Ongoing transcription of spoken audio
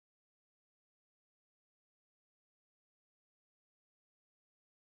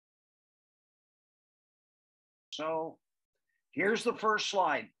So here's the first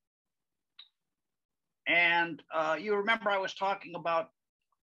slide. And you remember I was talking about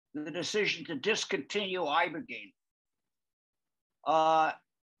the decision to discontinue Ibogaine.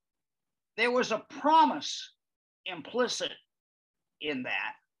 There was a promise implicit in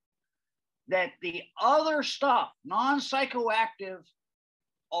that the other stuff, non-psychoactive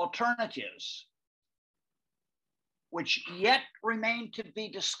alternatives, which yet remain to be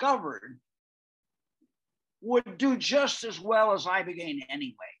discovered, would do just as well as Ibogaine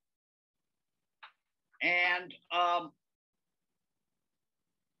anyway. And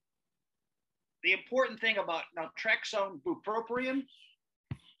the important thing about naltrexone bupropion,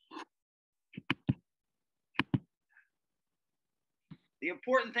 the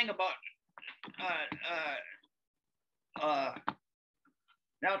important thing about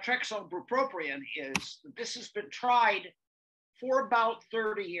naltrexone bupropion is that this has been tried for about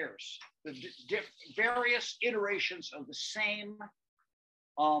 30 years. The various iterations of the same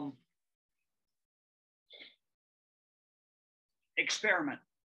experiment,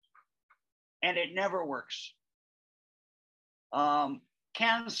 and it never works.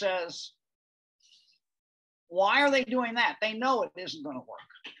 Ken says, why are they doing that? They know it isn't going to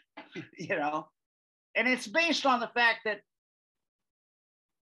work, you know? And it's based on the fact that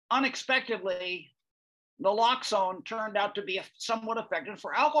unexpectedly, naloxone turned out to be somewhat effective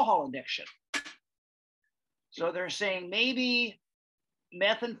for alcohol addiction. So they're saying maybe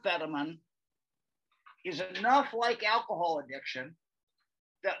methamphetamine is enough like alcohol addiction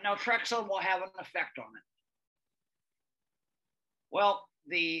that naltrexone will have an effect on it. Well,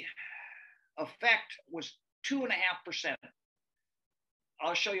 the effect was 2.5%.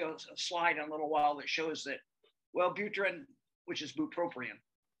 I'll show you a slide in a little while that shows that Wellbutrin, which is bupropion,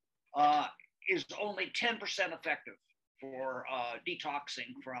 is only 10% effective for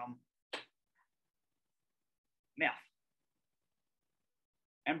detoxing from meth.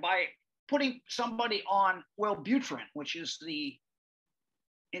 And by putting somebody on Wellbutrin, which is the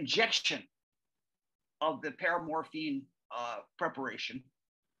injection of the paramorphine preparation,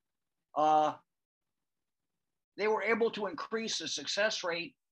 they were able to increase the success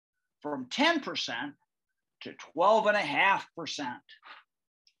rate from 10% to 12.5%,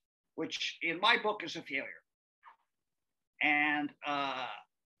 which in my book is a failure. And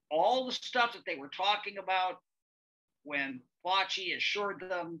all the stuff that they were talking about when Fauci assured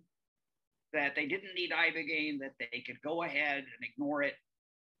them that they didn't need Ibogaine, that they could go ahead and ignore it.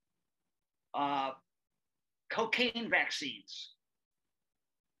 Cocaine vaccines,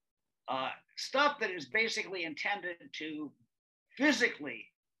 stuff that is basically intended to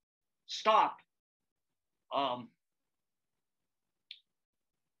physically stop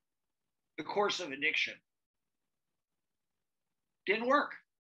the course of addiction. Didn't work.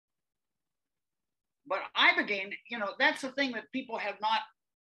 But Ibogaine, you know, that's the thing that people have not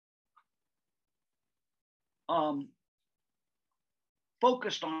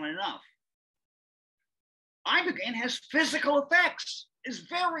focused on enough. Ibogaine has physical effects, is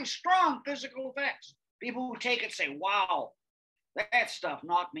very strong physical effects. People who take it say, wow, that stuff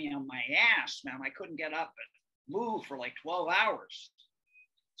knocked me on my ass, man. I couldn't get up and move for like 12 hours.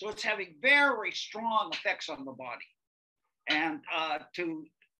 So it's having very strong effects on the body. And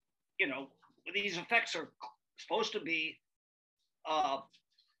you know, these effects are supposed to be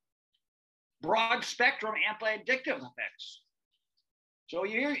broad spectrum anti-addictive effects. So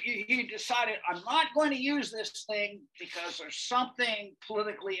you decided, I'm not going to use this thing because there's something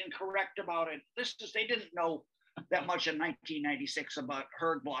politically incorrect about it. They didn't know that much in 1996 about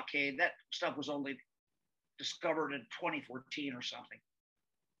herd blockade. That stuff was only discovered in 2014 or something.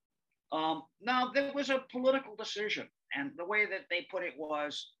 Now, there was a political decision. And the way that they put it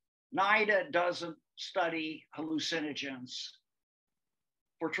was, NIDA doesn't study hallucinogens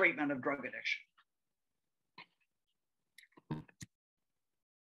for treatment of drug addiction.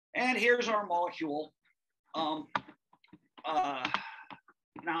 And here's our molecule. Now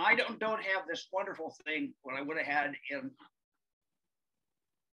I don't have this wonderful thing what I would have had in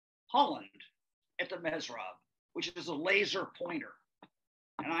Holland at the Mesrab, which is a laser pointer.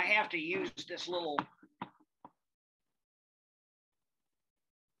 And I have to use this little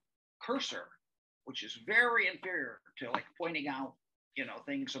cursor, which is very inferior to like pointing out, you know,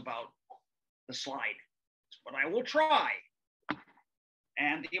 things about the slide. But I will try.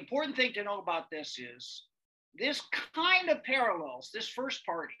 And the important thing to know about this is this kind of parallels this first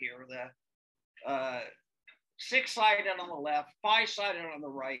part here, the 6-sided on the left, 5-sided on the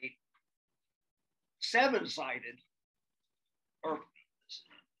right, 7-sided, or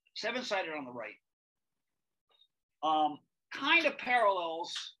 7-sided on the right, kind of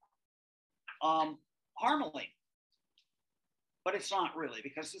parallels harmaline. but it's not really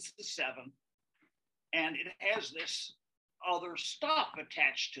because it's the 7, and it has this other stuff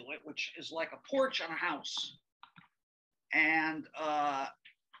attached to it, which is like a porch on a house. And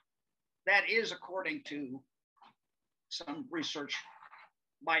that is, according to some research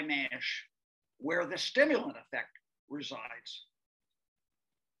by MASH, where the stimulant effect resides.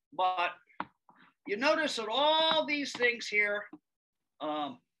 But you notice that all these things here,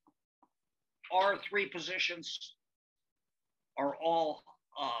 R3 positions are all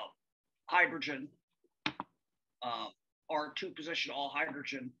hydrogen, R2 position, all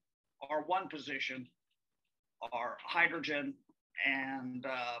hydrogen, R1 position are hydrogen and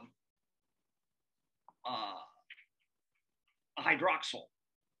hydroxyl.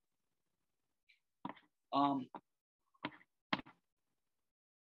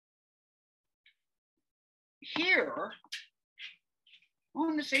 Here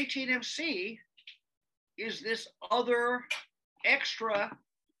on this 18MC is this other extra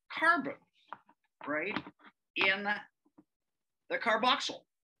carbon, right, in the carboxyl.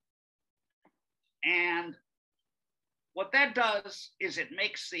 And what that does is it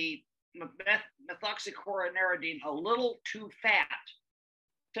makes the methoxychloronaridine a little too fat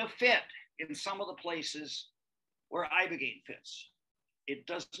to fit in some of the places where Ibogaine fits. It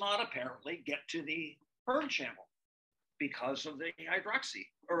does not apparently get to the herd channel because of the hydroxy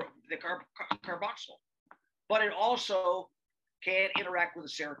or the carboxyl. But it also can't interact with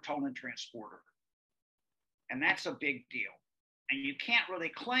the serotonin transporter. And that's a big deal. And you can't really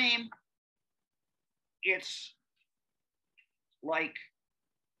claim it's like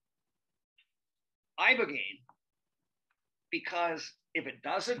Ibogaine, because if it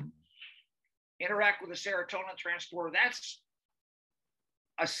doesn't interact with the serotonin transporter, that's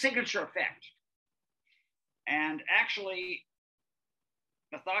a signature effect. And actually,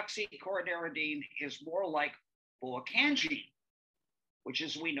 methoxychloronaridine is more like boacangine, which,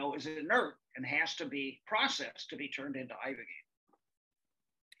 as we know, is inert and has to be processed to be turned into Ibogaine.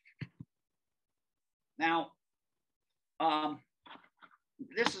 Now,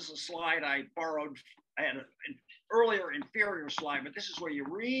 this is a slide I borrowed. I had an earlier inferior slide, but this is where you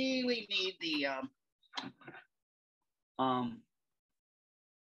really need the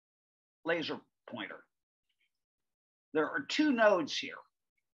laser pointer. There are 2 nodes here,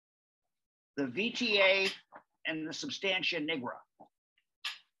 the VTA and the substantia nigra.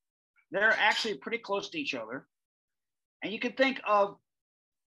 They're actually pretty close to each other. And you can think of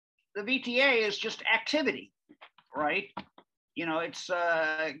the VTA as just activity, right? You know, it's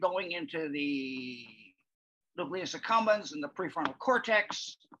going into the nucleus accumbens and the prefrontal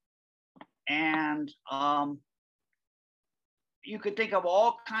cortex. And you could think of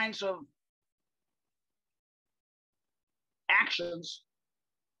all kinds of actions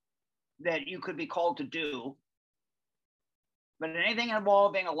that you could be called to do. But anything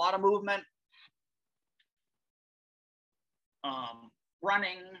involving a lot of movement,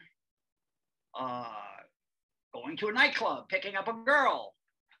 running, going to a nightclub, picking up a girl,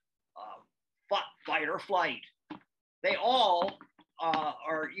 fight or flight, they all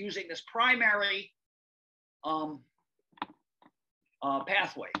are using this primary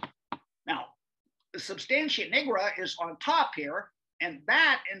pathway. Now, the substantia nigra is on top here, and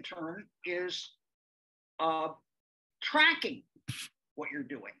that in turn is tracking what you're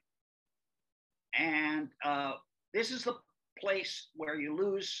doing. And this is the place where you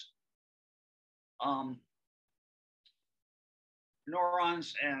lose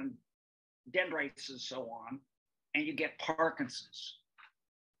neurons and dendrites and so on, and you get Parkinson's.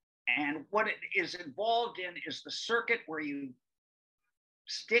 And what it is involved in is the circuit where you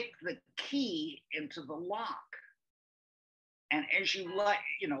stick the key into the lock. And as you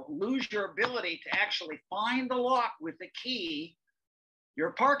lose your ability to actually find the lock with the key,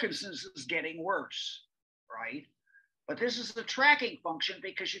 your Parkinson's is getting worse, right? But this is the tracking function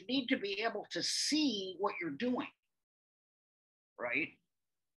because you need to be able to see what you're doing, right?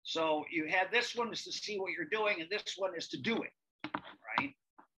 So you have this one is to see what you're doing, and this one is to do it, right?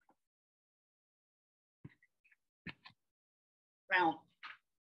 Now,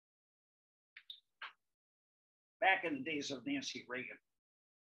 back in the days of Nancy Reagan,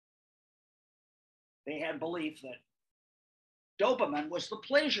 they had belief that dopamine was the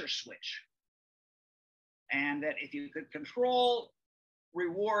pleasure switch. And that if you could control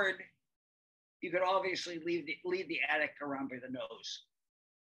reward, you could obviously lead the addict around by the nose.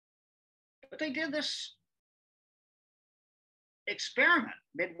 But they did this experiment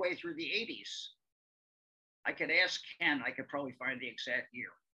midway through the 80s. I could ask Ken, I could probably find the exact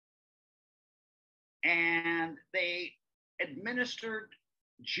year. And they administered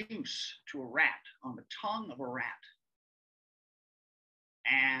juice to a rat on the tongue of a rat.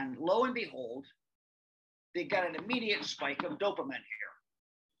 And lo and behold, they got an immediate spike of dopamine here.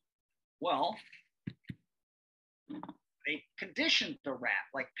 Well, they conditioned the rat,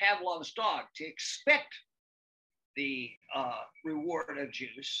 like Pavlov's dog, to expect the reward of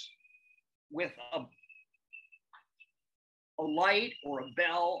juice with a light or a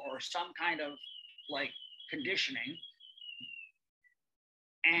bell or some kind of like conditioning.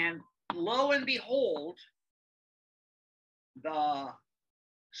 And lo and behold, the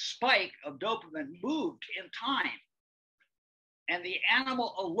spike of dopamine moved in time. And the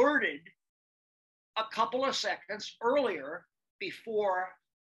animal alerted a couple of seconds earlier before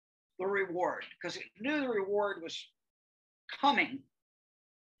the reward, because it knew the reward was coming.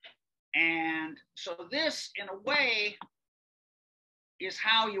 And so this, in a way, is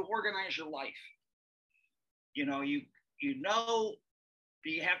how you organize your life. You know you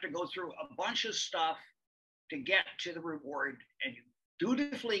have to go through a bunch of stuff to get to the reward, and you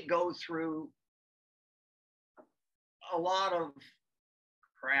dutifully go through a lot of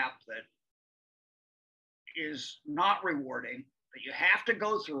crap that is not rewarding, that you have to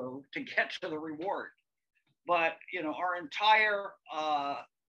go through to get to the reward. But our entire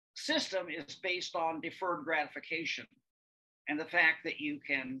system is based on deferred gratification, and the fact that you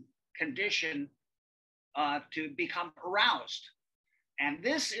can condition to become aroused. And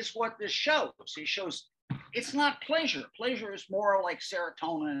this is what this shows. It shows it's not pleasure. Pleasure is more like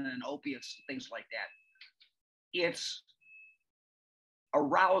serotonin and opiates and things like that. It's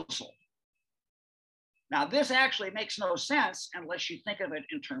arousal. Now, this actually makes no sense unless you think of it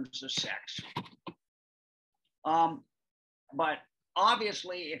in terms of sex. But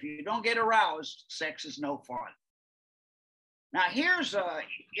obviously, if you don't get aroused, sex is no fun. Now, here's an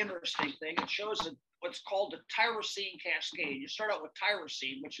interesting thing. It shows what's called the tyrosine cascade. You start out with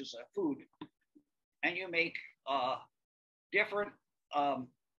tyrosine, which is a food, and you make different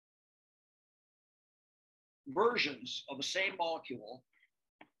versions of the same molecule,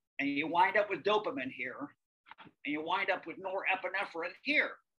 and you wind up with dopamine here, and you wind up with norepinephrine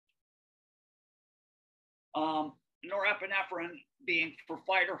here. Norepinephrine being for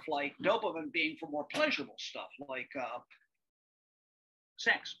fight or flight, dopamine being for more pleasurable stuff like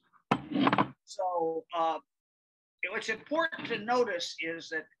sex. So what's important to notice is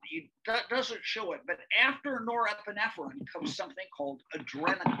that it doesn't show it, but after norepinephrine comes something called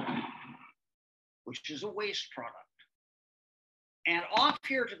adrenochrome, which is a waste product. And off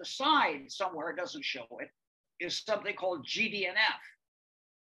here to the side somewhere, it doesn't show it, is something called GDNF,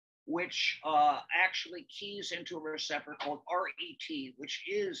 which actually keys into a receptor called RET, which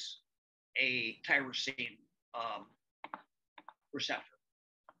is a tyrosine receptor.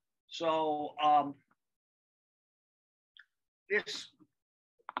 So this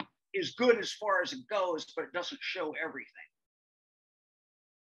is good as far as it goes, but it doesn't show everything.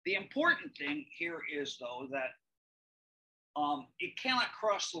 The important thing here is, though, that it cannot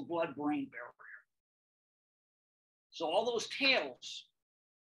cross the blood-brain barrier. So all those tales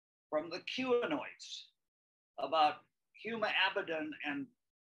from the QAnoids about Huma Abedin and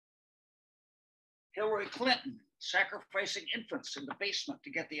Hillary Clinton sacrificing infants in the basement to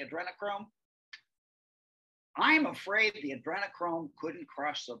get the adrenochrome, I'm afraid the adrenochrome couldn't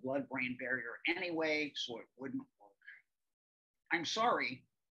cross the blood-brain barrier anyway, so it wouldn't work. I'm sorry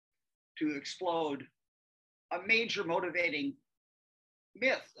to explode a major motivating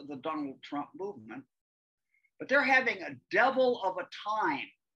myth of the Donald Trump movement, but they're having a devil of a time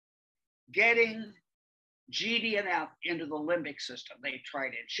getting GDNF into the limbic system. They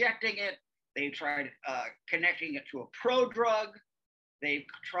tried injecting it. They tried connecting it to a prodrug. They've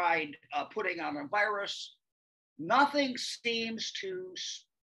tried putting on a virus. Nothing seems to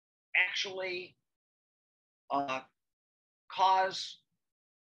actually cause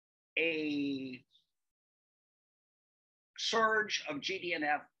a surge of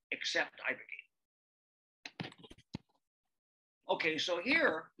GDNF except Ibogaine. Okay, so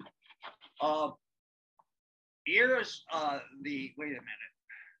here, here's the, wait a minute.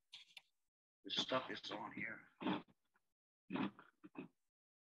 This stuff is on here.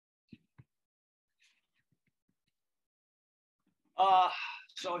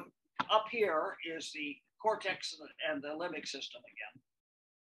 So up here is the cortex and the limbic system again.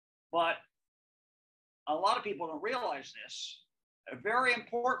 But a lot of people don't realize this. A very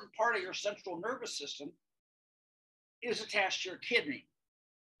important part of your central nervous system is attached to your kidney,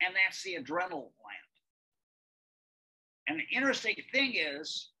 and that's the adrenal gland. And the interesting thing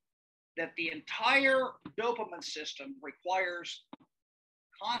is that the entire dopamine system requires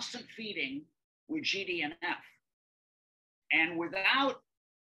constant feeding with GDNF. And without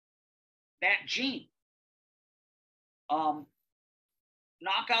that gene,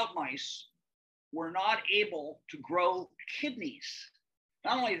 knockout mice were not able to grow kidneys.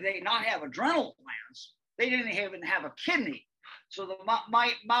 Not only did they not have adrenal glands, they didn't even have a kidney. So the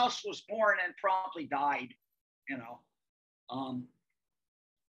mouse was born and promptly died, you know.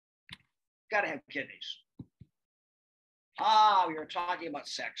 Got to have kidneys. We were talking about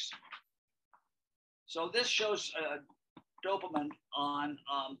sex. So this shows dopamine on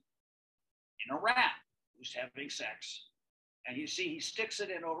in a rat who's having sex. And you see he sticks it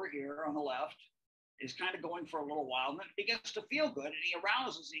in over here on the left. He's kind of going for a little while, and then he begins to feel good, and he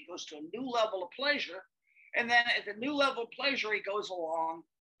arouses, and he goes to a new level of pleasure. And then at the new level of pleasure, he goes along,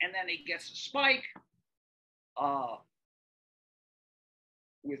 and then he gets a spike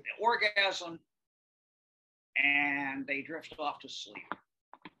with the orgasm, and they drift off to sleep.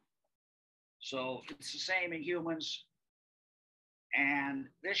 So it's the same in humans. And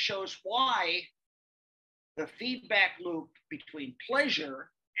this shows why the feedback loop between pleasure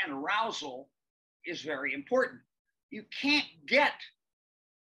and arousal is very important. You can't get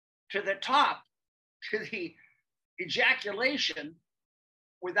to the top, to the ejaculation,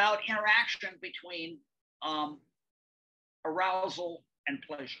 without interaction between arousal and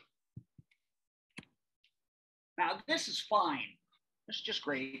pleasure. Now, this is fine. This is just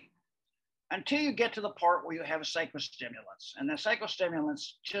great until you get to the part where you have psychostimulants. And the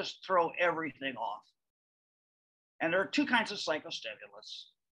psychostimulants just throw everything off. And there are two kinds of psychostimulants.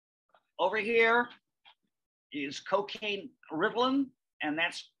 Over here is cocaine Ritalin, and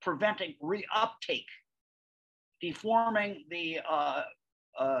that's preventing reuptake, deforming the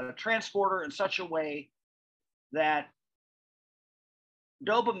transporter in such a way that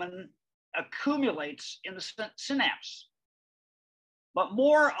dopamine accumulates in the synapse. But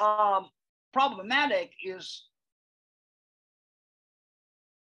more problematic is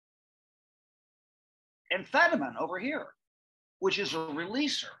amphetamine over here, which is a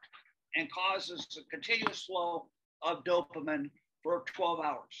releaser and causes a continuous flow of dopamine for 12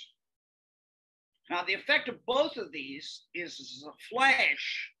 hours. Now, the effect of both of these is a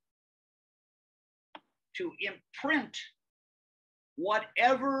flash to imprint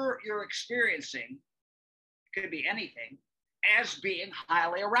whatever you're experiencing, could be anything, as being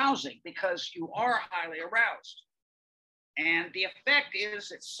highly arousing, because you are highly aroused. And the effect is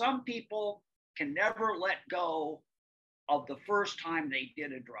that some people can never let go of the first time they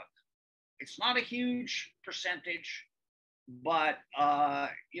did a drug. It's not a huge percentage, but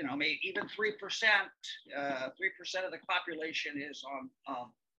you know, maybe even 3%, 3% of the population is on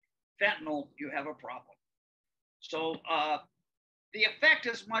fentanyl, you have a problem. So the effect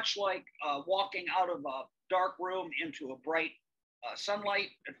is much like walking out of a dark room into a bright sunlight.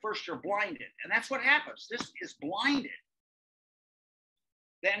 At first you're blinded, and that's what happens. This is blinded.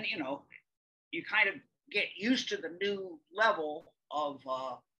 Then, you know, you kind of get used to the new level of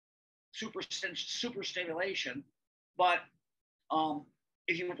super stimulation. But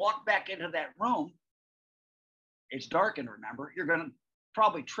if you walk back into that room, it's darkened, remember, you're going to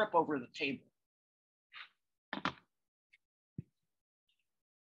probably trip over the table.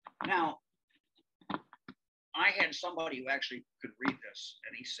 Now, I had somebody who actually could read this,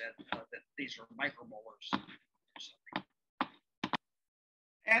 and he said that these are micromolars or something.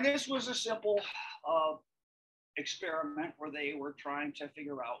 And this was a simple experiment where they were trying to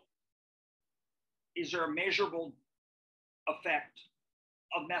figure out, is there a measurable effect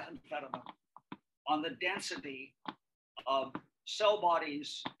of methamphetamine on the density of cell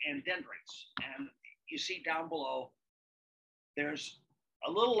bodies and dendrites? And you see down below, there's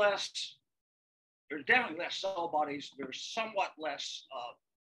a little less, there's definitely less cell bodies, there's somewhat less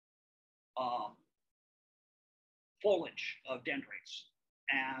foliage of dendrites.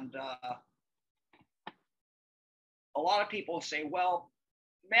 And a lot of people say, well,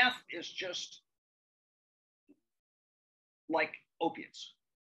 meth is just like opiates.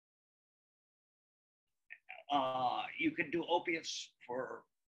 You could do opiates for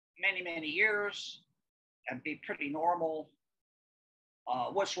many, many years and be pretty normal.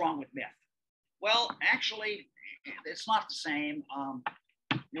 What's wrong with meth? Well, actually, it's not the same.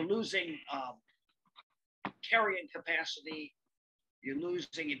 You're losing carrying capacity. You're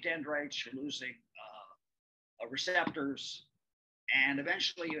losing your dendrites. You're losing receptors. And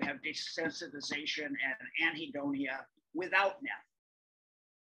eventually you have desensitization and anhedonia without meth.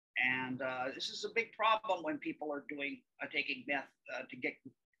 And this is a big problem when people are taking meth to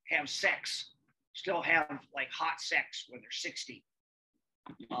have sex, still have like hot sex when they're 60.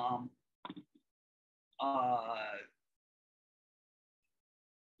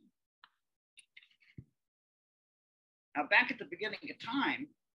 Now, back at the beginning of time,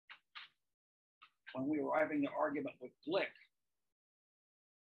 when we were having the argument with Glick,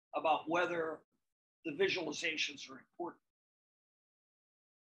 about whether the visualizations are important.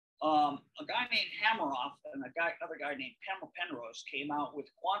 A guy named Hameroff and another guy named Penrose came out with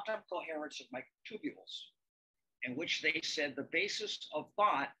quantum coherence of microtubules, in which they said the basis of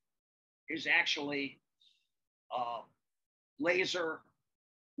thought is actually laser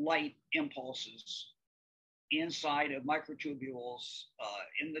light impulses inside of microtubules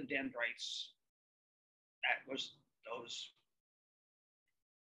in the dendrites. That was those.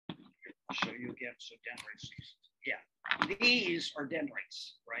 I'll show you again. So dendrites. Yeah, these are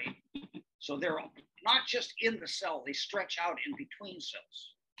dendrites, right? So they're not just in the cell, they stretch out in between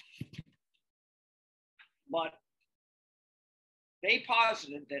cells. But they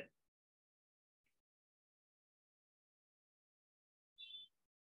posited that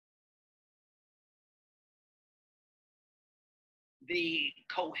the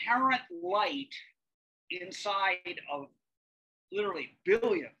coherent light inside of literally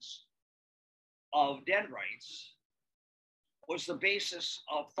billions of dendrites was the basis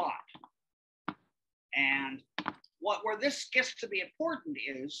of thought. And where this gets to be important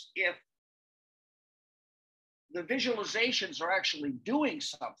is if the visualizations are actually doing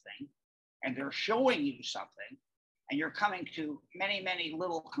something and they're showing you something, and you're coming to many, many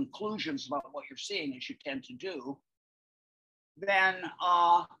little conclusions about what you're seeing, as you tend to do, then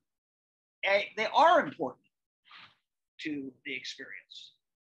they are important to the experience.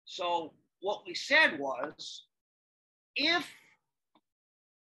 So what we said was, if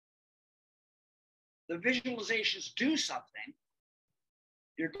the visualizations do something,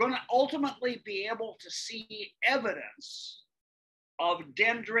 you're going to ultimately be able to see evidence of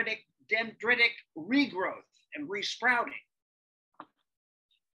dendritic regrowth and resprouting.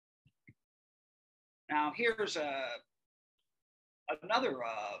 Now, here's another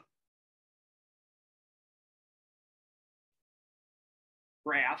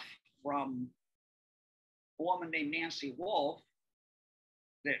graph from a woman named Nancy Wolf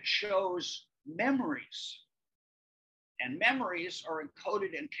that shows memories. And memories are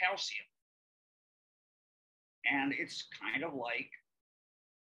encoded in calcium. And it's kind of like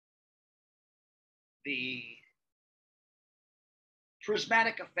the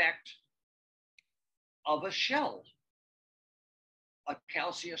prismatic effect of a shell, a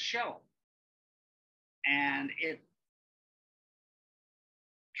calcareous shell. And it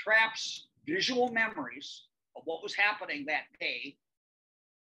traps visual memories of what was happening that day,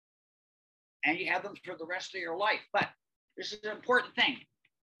 and you have them for the rest of your life. But this is an important thing.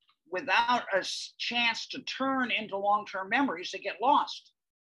 Without a chance to turn into long-term memories, they get lost.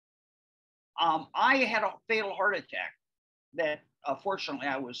 I had a fatal heart attack that fortunately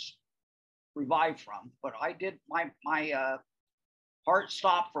I was revived from, but I did my heart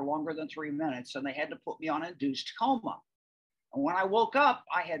stopped for longer than 3 minutes, and they had to put me on induced coma. And when I woke up,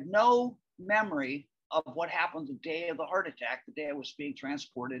 I had no memory of what happened the day of the heart attack, the day I was being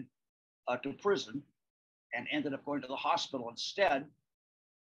transported to prison, and ended up going to the hospital instead.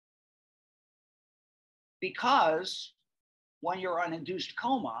 Because when you're on induced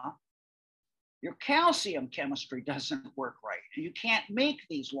coma, your calcium chemistry doesn't work right, and you can't make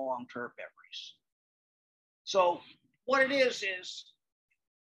these long-term memories. So what it is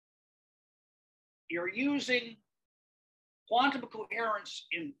you're using quantum coherence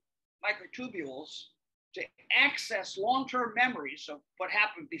in microtubules to access long-term memories of what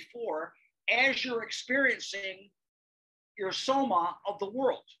happened before as you're experiencing your soma of the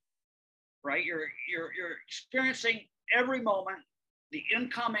world, right? You're experiencing every moment the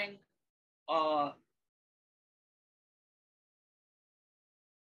incoming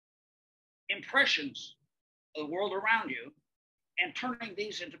impressions of the world around you and turning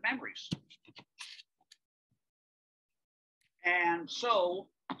these into memories. And so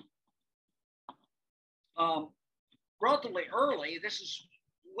relatively early, this is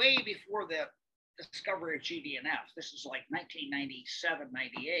way before the discovery of GDNF. This is like 1997,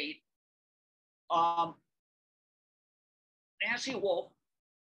 98. Nancy Wolf,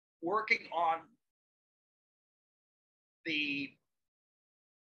 working on the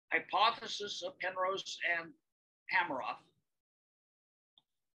hypothesis of Penrose and Hameroff,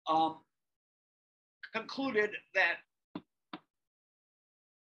 concluded that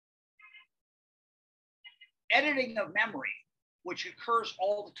editing of memory, which occurs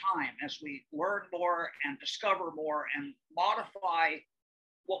all the time as we learn more and discover more and modify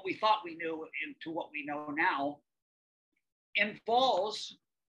what we thought we knew into what we know now, involves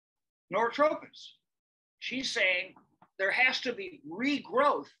neurotropins. She's saying there has to be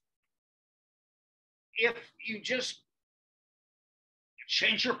regrowth if you just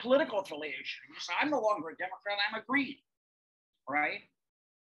change your political affiliation. You say, I'm no longer a Democrat, I'm a Green, right?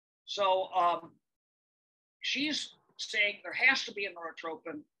 So she's saying there has to be a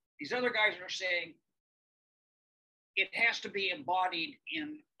neurotropin. These other guys are saying it has to be embodied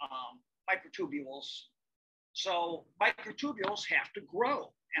in microtubules. So microtubules have to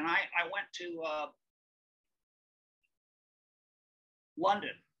grow. And I went to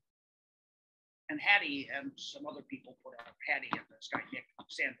London, and Hattie and some other people put on, Hattie and this guy Nick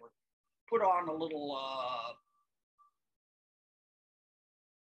Sandberg put on a little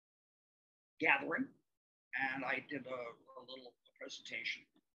gathering, and I did a little presentation.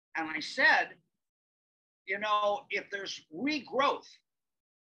 And I said, you know, if there's regrowth,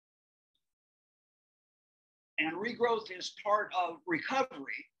 and regrowth is part of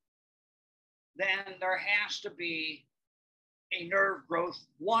recovery, then there has to be a nerve growth,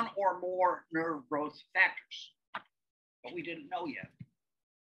 one or more nerve growth factors. But we didn't know yet.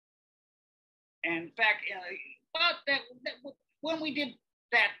 And in fact, when we did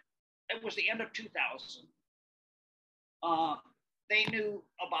that, it was the end of 2000. They knew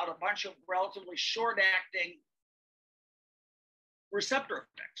about a bunch of relatively short-acting receptor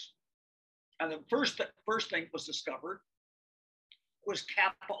effects. And the first thing was discovered was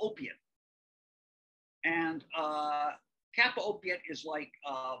kappa opiate. And kappa opiate is like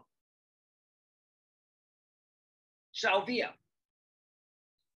salvia.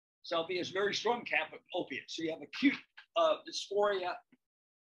 Salvia is very strong kappa opiate. So you have acute dysphoria,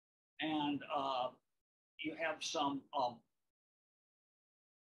 and you have some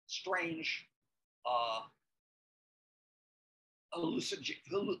strange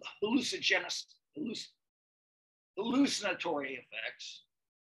hallucinatory effects.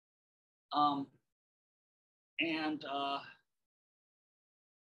 And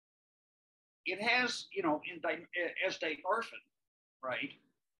it has, you know, as dinorphin, right?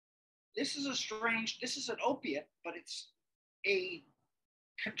 This is an opiate, but it's a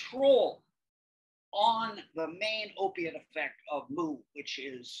control on the main opiate effect of mu, which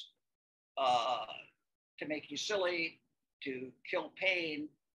is to make you silly, to kill pain,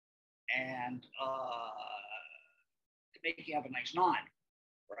 and to make you have a nice nod,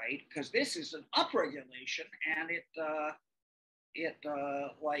 right? Because this is an upregulation, and it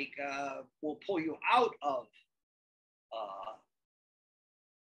will pull you out of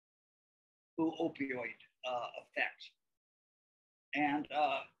opioid effect. And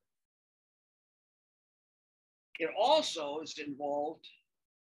it also is involved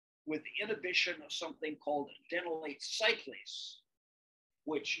with the inhibition of something called adenylate cyclase,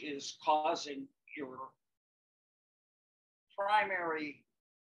 which is causing your primary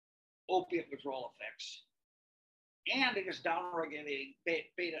opiate withdrawal effects. And it is downregulating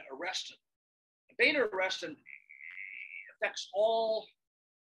beta-arrestin. Beta-arrestin affects all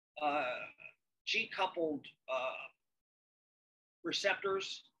G-coupled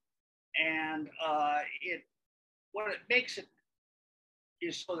receptors, and what it makes it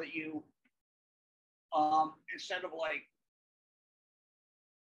is so that you, instead of like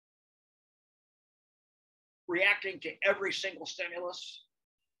reacting to every single stimulus,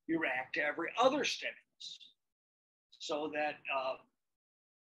 you react to every other stimulus, so that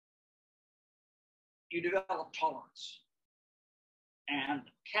you develop tolerance. And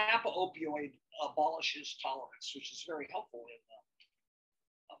kappa opioid abolishes tolerance, which is very helpful in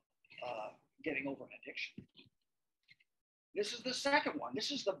getting over an addiction. This is the second one.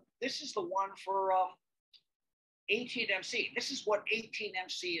 This is the one for 18MC. This is what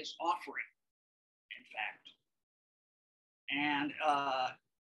 18MC is offering, in fact. And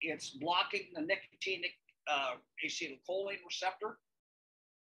it's blocking the nicotinic acetylcholine receptor.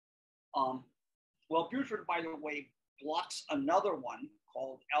 Well, Buford, by the way, blocks another one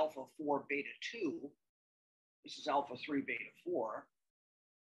called alpha-4 beta-2. This is alpha-3 beta-4.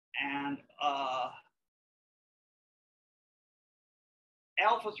 And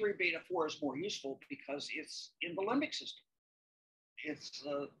alpha-3 beta-4 is more useful because it's in the limbic system. It's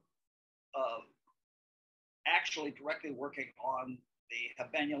actually directly working on the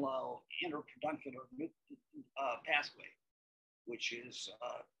habenular interpeduncular pathway, which is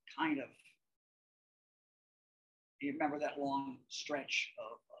kind of, you remember that long stretch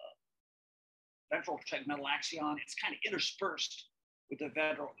of ventral tegmental axon? It's kind of interspersed with the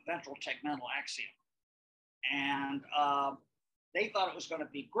ventral tegmental axion. And they thought it was going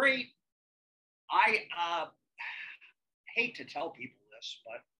to be great. I hate to tell people this,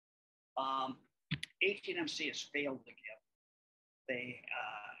 but 18MC has failed again. They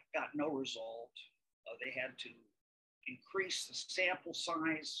got no result. They had to increase the sample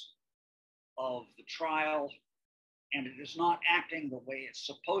size of the trial, and it is not acting the way it's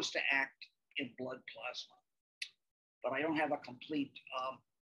supposed to act in blood plasma. But I don't have a complete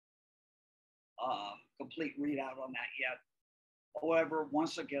complete readout on that yet. However,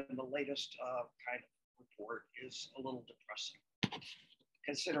 once again, the latest kind of report is a little depressing,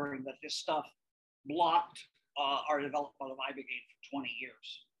 considering that this stuff blocked our development of Ibogaine for 20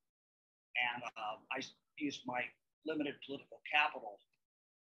 years. And I used my limited political capital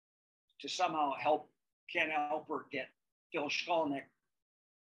to somehow help Ken Alpert get Phil Skolnick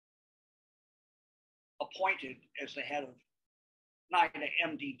appointed as the head of NIDA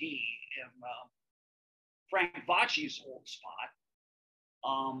MDD in Frank Vacci's old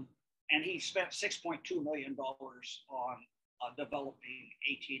spot. And he spent $6.2 million on developing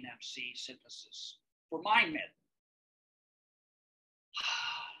 18MC synthesis for MindMed.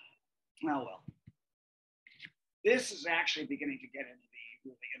 Well, this is actually beginning to get into the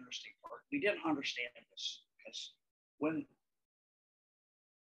really interesting part. We didn't understand this because when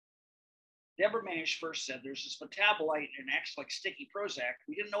Deborah Manish first said there's this metabolite and it acts like sticky Prozac,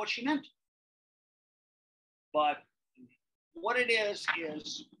 we didn't know what she meant. But what it is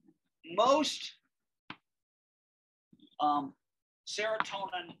most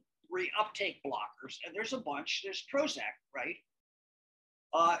serotonin reuptake blockers, and there's a bunch, there's Prozac, right?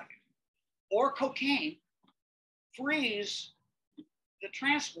 Or cocaine, freeze the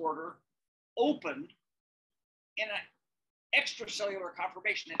transporter open in an extracellular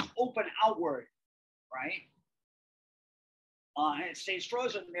conformation. It's open outward, right? And it stays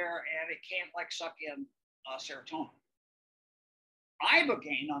frozen there and it can't like suck in serotonin.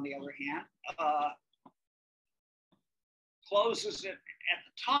 Ibogaine, on the other hand, closes it at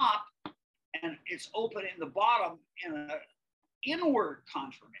the top and it's open in the bottom in an inward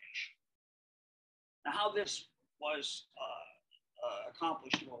conformation. Now, how this was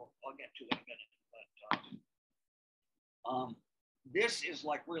accomplished, I'll get to in a minute. But this is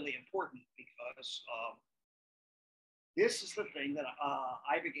like really important because this is the thing that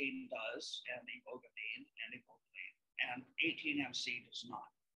Ibogaine does, and Ibogaine, and 18MC does not.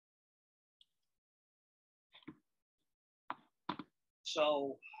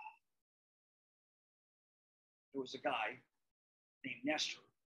 So there was a guy named Nestor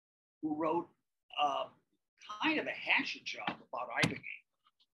who wrote kind of a hatchet job about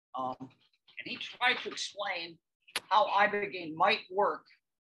Ibogaine. And he tried to explain how Ibogaine might work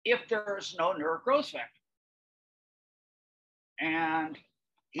if there's no neurogrowth factor. And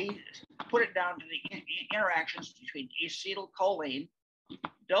he put it down to the interactions between acetylcholine,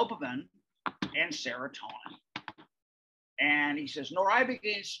 dopamine, and serotonin. And he says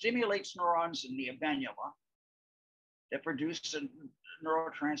noribogaine stimulates neurons in the abenula that produce a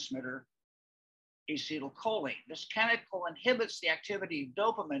neurotransmitter, acetylcholine. This chemical inhibits the activity of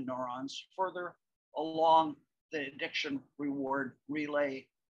dopamine neurons further along the addiction reward relay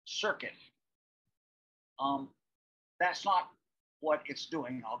circuit. That's not what it's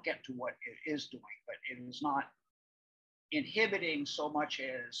doing. I'll get to what it is doing, but it is not inhibiting so much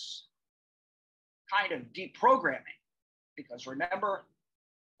as kind of deprogramming. Because remember,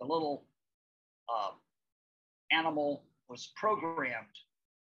 the little animal was programmed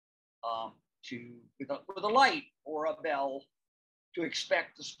with a light or a bell to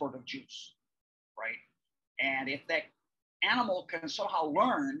expect the spurt of juice, right? And if that animal can somehow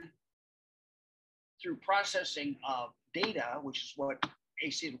learn through processing of data, which is what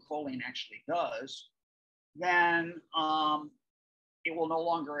acetylcholine actually does, then it will no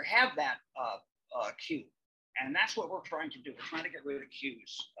longer have that cue. And that's what we're trying to do. We're trying to get rid of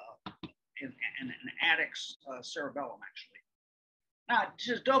cues in an addict's cerebellum, actually. Now, this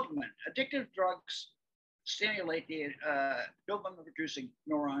is dopamine. Addictive drugs stimulate the dopamine-producing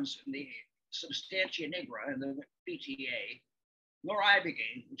neurons in the substantia nigra and the PTA,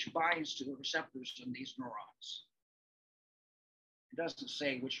 noribogaine, which binds to the receptors in these neurons. It doesn't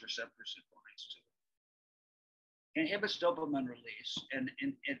say which receptors it binds to. Inhibits dopamine release and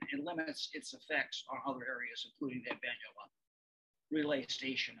it limits its effects on other areas, including the abenula relay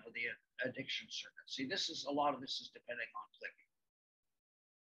station of the addiction circuit. See, a lot of this is depending on clicking.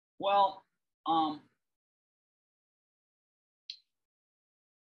 Well,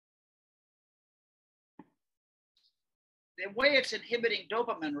 the way it's inhibiting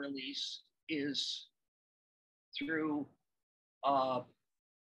dopamine release is through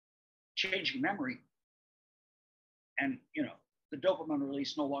changing memory. And, the dopamine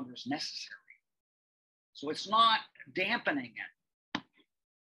release no longer is necessary. So it's not dampening it.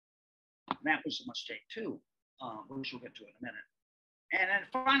 And that was a mistake too, which we'll get to in a minute. And then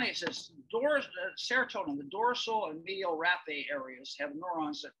finally it says, serotonin, the dorsal and medial raphe areas have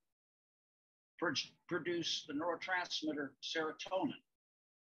neurons that produce the neurotransmitter serotonin.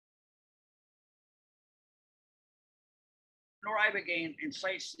 Ibogaine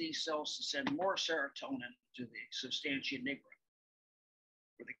incites these cells to send more serotonin to the substantia nigra,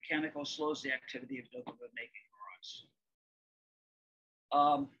 where the chemical slows the activity of dopamine-making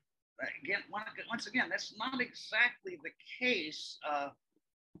neurons. Once again, that's not exactly the case.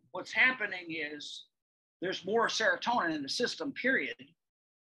 What's happening is there's more serotonin in the system, period,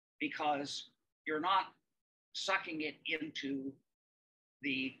 because you're not sucking it into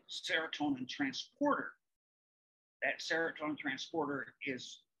the serotonin transporter. That serotonin transporter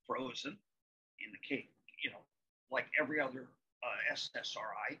is frozen in the case, like every other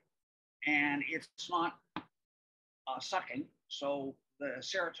SSRI, and it's not sucking, so the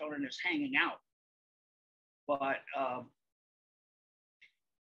serotonin is hanging out. But I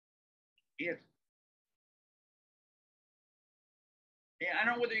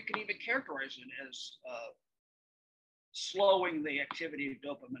don't know whether you can even characterize it as slowing the activity of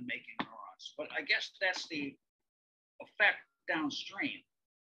dopamine-making neurons, but I guess that's the effect downstream.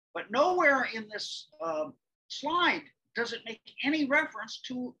 But nowhere in this slide does it make any reference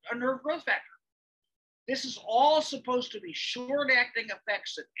to a nerve growth factor. This is all supposed to be short-acting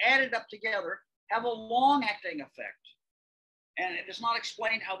effects that added up together have a long-acting effect. And it is not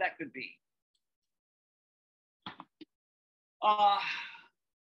explained how that could be.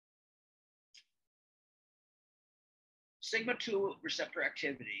 Sigma-2 receptor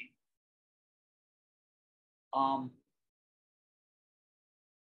activity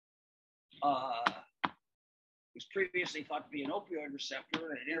was previously thought to be an opioid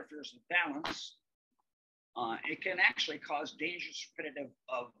receptor, and it interferes with balance. It can actually cause dangerous repetitive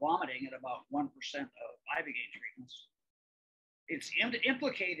vomiting at about 1% of Ibogaine treatments. It's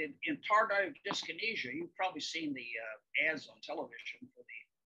implicated in tardive dyskinesia. You've probably seen the ads on television for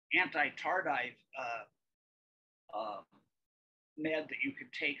the anti-tardive med that you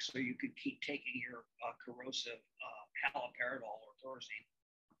could take so you could keep taking your corrosive haloperidol or thorazine.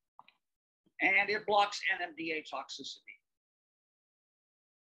 And it blocks NMDA toxicity.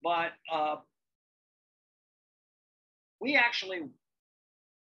 But we actually,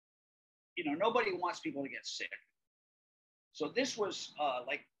 nobody wants people to get sick. So this was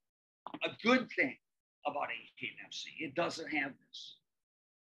like a good thing about 18-MC. It doesn't have this.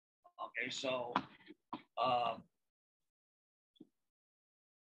 Okay, so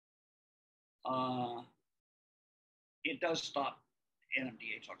it does stop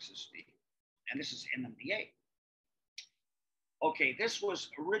NMDA toxicity. And this is NMDA. Okay, this was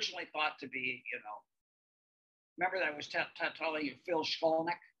originally thought to be, remember that I was telling you Phil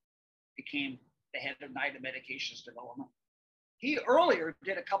Skolnick became the head of NIDA medications development. He earlier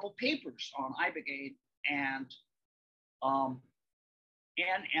did a couple papers on Ibogaine and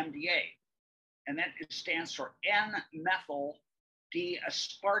NMDA, and that stands for N-methyl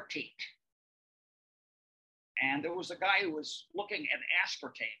D-aspartate. And there was a guy who was looking at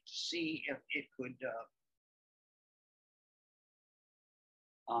aspartame to see if it could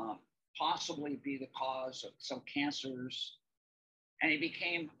possibly be the cause of some cancers. And he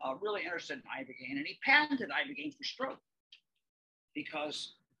became really interested in Ibogaine, and he patented Ibogaine for stroke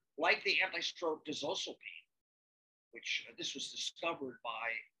because, like the anti-stroke dizosylpine, which this was discovered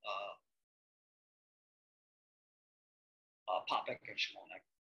by Popek and Schmonek,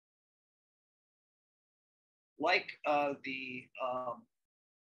 like the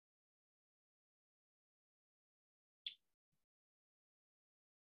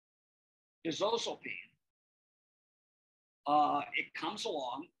dizosylpine, it comes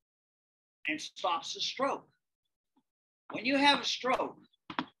along and stops the stroke. When you have a stroke,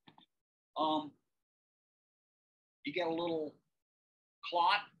 you get a little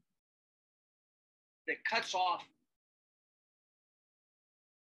clot that cuts off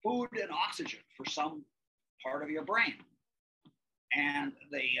food and oxygen for some part of your brain. And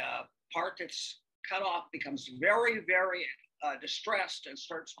the part that's cut off becomes very, very distressed and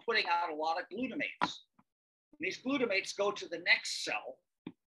starts putting out a lot of glutamates. These glutamates go to the next cell,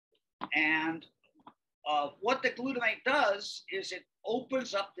 and what the glutamate does is it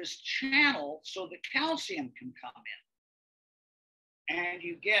opens up this channel so the calcium can come in, and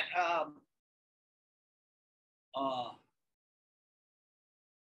you get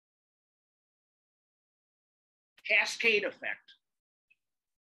cascade effect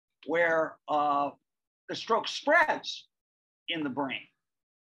where the stroke spreads in the brain.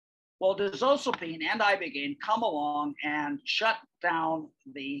 Well, dizosylpine and Ibogaine come along and shut down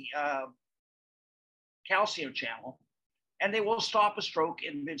the calcium channel, and they will stop a stroke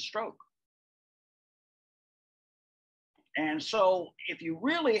in mid-stroke. And so if you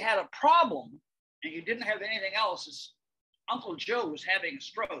really had a problem and you didn't have anything else, as Uncle Joe was having a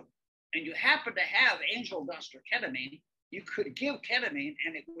stroke, and you happen to have angel dust or ketamine, you could give ketamine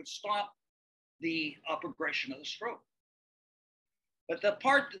and it would stop the progression of the stroke. But the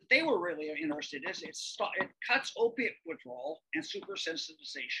part that they were really interested in is it cuts opiate withdrawal and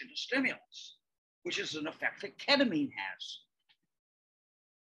supersensitization to stimulants, which is an effect that ketamine has.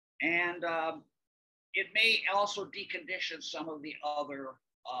 And it may also decondition some of the other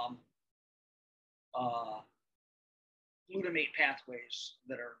glutamate pathways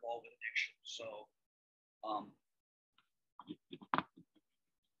that are involved in addiction. So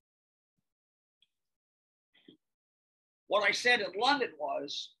what I said in London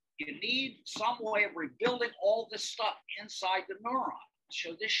was you need some way of rebuilding all this stuff inside the neuron.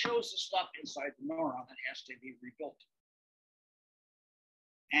 So this shows the stuff inside the neuron that has to be rebuilt.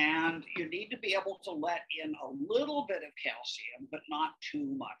 And you need to be able to let in a little bit of calcium, but not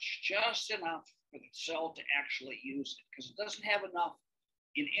too much, just enough for the cell to actually use it, because it doesn't have enough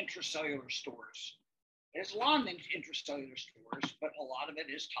in intracellular stores. There's a lot in intracellular stores, but a lot of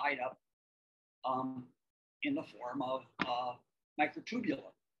it is tied up in the form of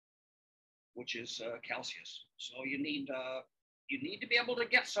microtubule, which is calcium. So you need to be able to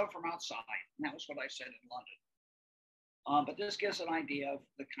get some from outside. And that was what I said in London. But this gives an idea of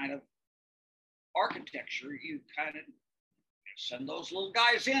the kind of architecture you kind of send those little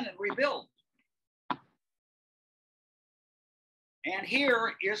guys in and rebuild. And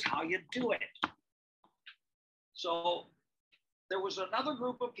here is how you do it. So there was another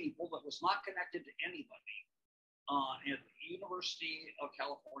group of people that was not connected to anybody at the University of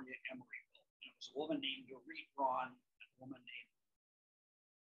California, Emeryville. And it was a woman named Dorit Ron, and a woman named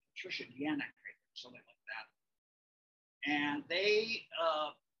Patricia Yannick, something like that. And they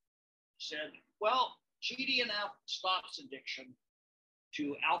said, well, GDNF stops addiction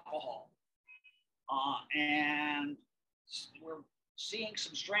to alcohol. And we're seeing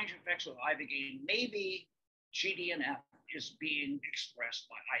some strange effects with Ibogaine. Maybe GDNF is being expressed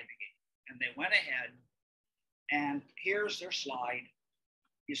by Ibogaine. And they went ahead, and here's their slide.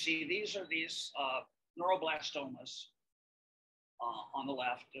 You see, these are these neuroblastomas on the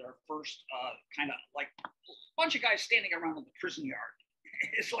left. They're first kind of like a bunch of guys standing around in the prison yard.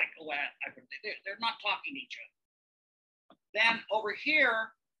 It's like, they're not talking to each other. Then over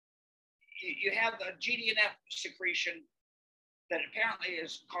here, you have the GDNF secretion that apparently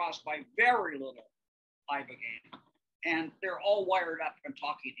is caused by very little Ibogaine. And they're all wired up and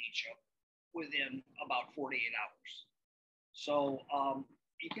talking to each other within about 48 hours. So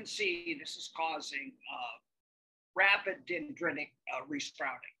you can see this is causing rapid dendritic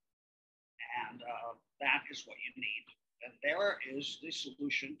resprouting. And that is what you need. And there is the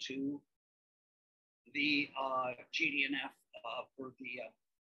solution to the GDNF for the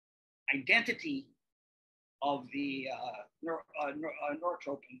identity of the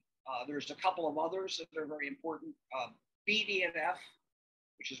neurotropin. There's a couple of others that are very important. BDNF,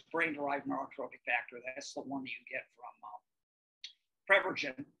 which is brain-derived neurotrophic factor. That's the one that you get from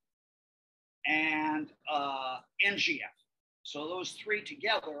Prevagen. And NGF. So those three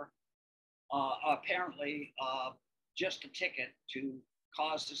together apparently just a ticket to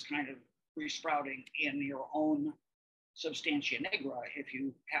cause this kind of resprouting in your own substantia nigra if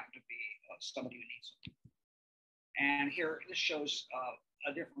you happen to be somebody who needs it. And here, this shows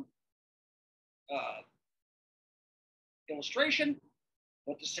a different illustration,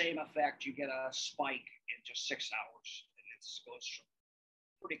 but the same effect. You get a spike in just 6 hours, and it goes from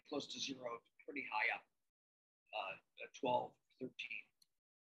pretty close to zero to pretty high up, 12, 13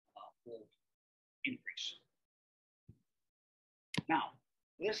 fold increase. Now,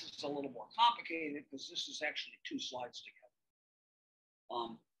 this is a little more complicated because this is actually 2 slides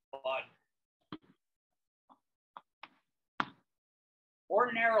together. But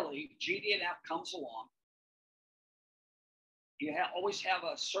ordinarily, GDNF comes along. You always have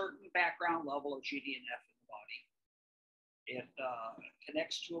a certain background level of GDNF in the body. It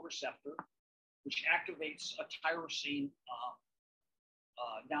connects to a receptor, which activates a tyrosine,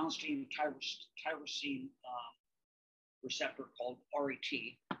 downstream tyrosine receptor called RET.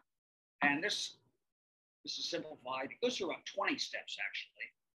 And this is simplified. It goes through about 20 steps, actually.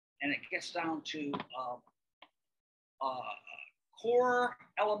 And it gets down to core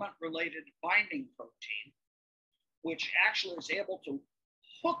element related binding protein, which actually is able to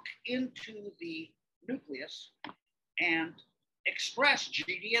hook into the nucleus and express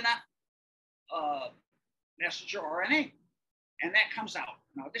GDNF messenger RNA. And that comes out.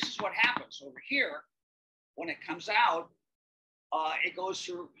 Now, this is what happens over here. When it comes out, it goes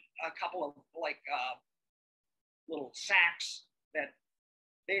through a couple of little sacs that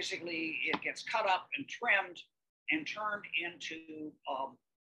basically it gets cut up and trimmed and turned into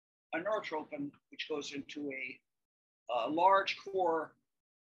a neurotropin, which goes into large core,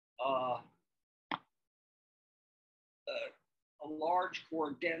 a large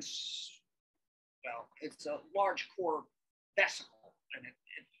core dense, well, it's a large core vesicle, and it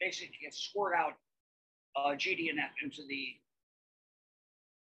basically gets squirt out GDNF into the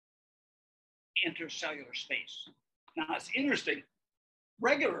intercellular space. Now, it's interesting,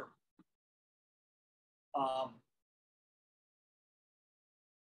 regular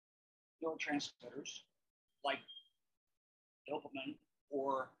neurotransmitters like dopamine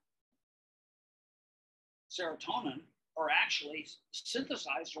or serotonin are actually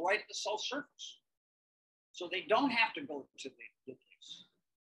synthesized right at the cell surface. So they don't have to go to the nucleus.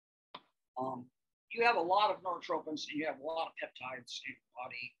 You have a lot of neurotropins and you have a lot of peptides in your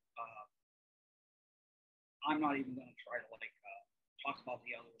body. I'm not even going to try to talk about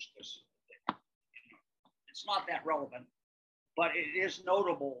the others because it's not that relevant. But it is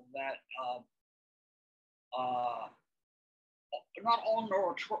notable that not all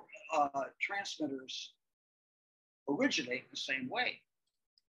neurotransmitters originate the same way.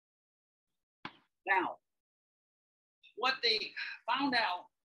 Now, what they found out,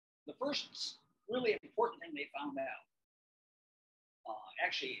 the first really important thing they found out,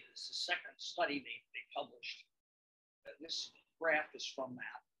 actually, it's the second study they published. This graph is from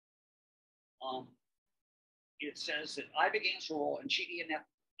that. It says that Ibogaine's role in GDNF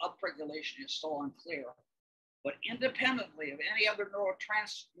upregulation is still unclear, but independently of any other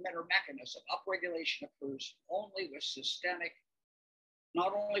neurotransmitter mechanism, upregulation occurs only with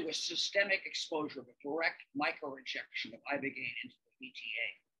not only with systemic exposure, but direct microinjection of Ibogaine into the VTA.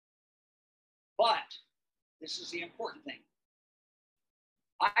 But this is the important thing.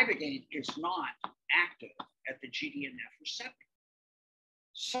 Ibogaine is not active at the GDNF receptor.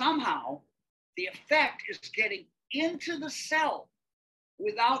 Somehow, the effect is getting into the cell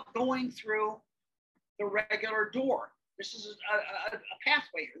without going through the regular door. This is a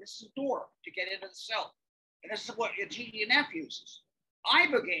pathway here. This is a door to get into the cell. And this is what a GDNF uses.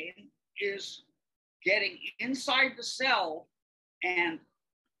 Ibogaine is getting inside the cell and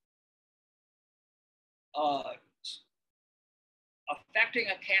affecting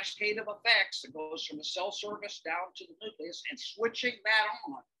a cascade of effects that goes from the cell surface down to the nucleus and switching that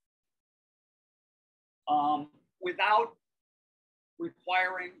on without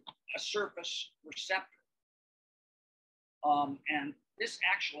requiring a surface receptor. And this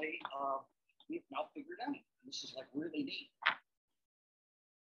actually, we've now figured out. This is like really neat.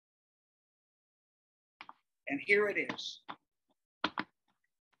 And here it is.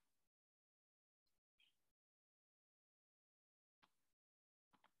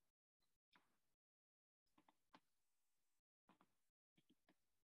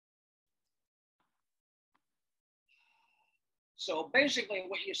 So basically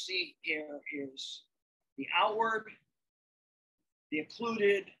what you see here is the outward, the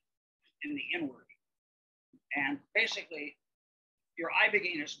occluded, and the inward. And basically your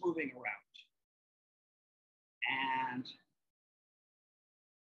Ibogaine is moving around. And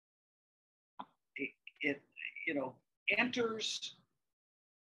it enters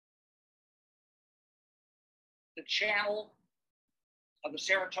the channel of the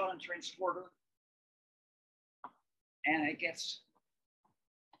serotonin transporter, and it gets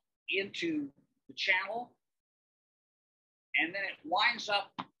into the channel, and then it winds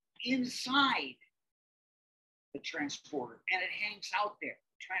up inside the transporter, and it hangs out there.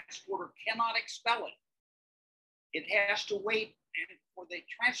 The transporter cannot expel it. It has to wait for the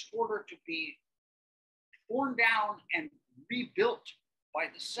transporter to be torn down and rebuilt by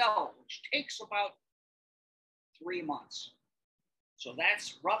the cell, which takes about 3 months. So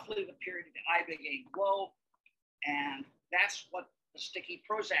that's roughly the period of the Ibogaine glow, and that's what the sticky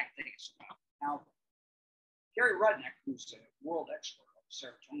Prozac thing is about. Now, Gary Rudnick, who's a world expert on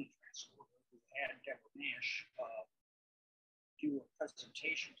serotonin transporter, who had Deborah Nash do a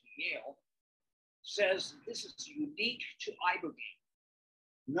presentation to Yale, says this is unique to Ibogaine.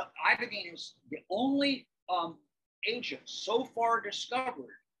 No, Ibogaine is the only agent so far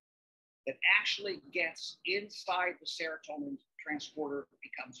discovered that actually gets inside the serotonin transporter,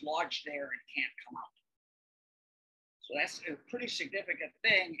 becomes lodged there, and can't come out. So that's a pretty significant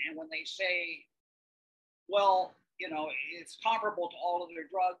thing. And when they say, well, it's comparable to all other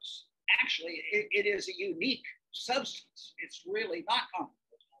drugs, actually, it is a unique substance. It's really not comparable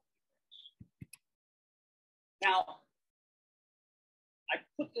to all other drugs. Now, I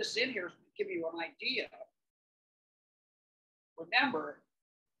put this in here to give you an idea. Remember,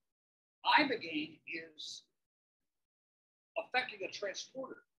 Ibogaine is affecting the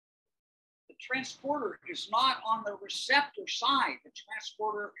transporter. The transporter is not on the receptor side. The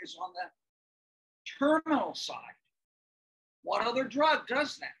transporter is on the terminal side. What other drug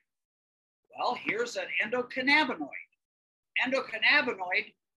does that? Well, here's an endocannabinoid.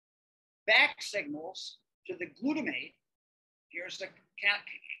 Endocannabinoid back signals to the glutamate. Here's the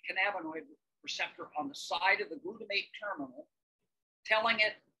cannabinoid receptor on the side of the glutamate terminal, telling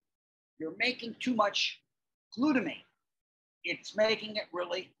it you're making too much glutamate. It's making it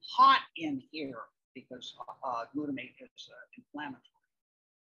really hot in here because glutamate is inflammatory.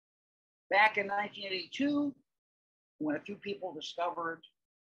 Back in 1982, when a few people discovered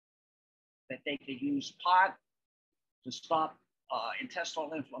that they could use pot to stop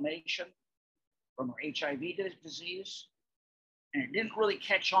intestinal inflammation from HIV disease, and it didn't really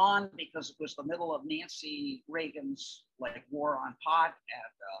catch on because it was the middle of Nancy Reagan's war on pot,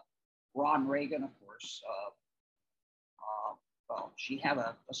 and Ron Reagan, of course, well, she had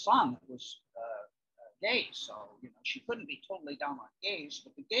a son that was gay, so she couldn't be totally down on gays,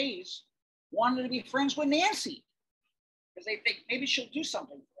 but the gays wanted to be friends with Nancy because they think maybe she'll do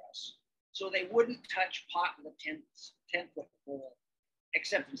something for us. So they wouldn't touch pot with a 10-foot pole,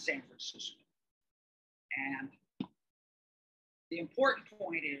 except in San Francisco. And the important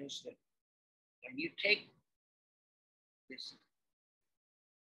point is that when you take this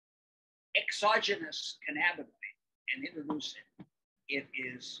exogenous cannabinoid and introduce it, it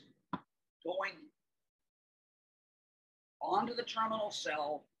is going onto the terminal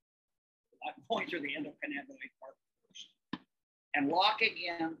cell, going through the endocannabinoid part first, and locking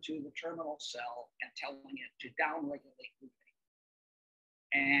into the terminal cell and telling it to downregulate glutamate.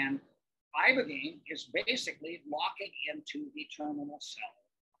 And Ibogaine is basically locking into the terminal cell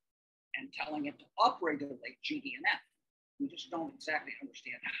and telling it to upregulate GDNF. We just don't exactly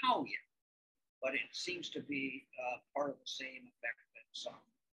understand how yet, but it seems to be part of the same effect that some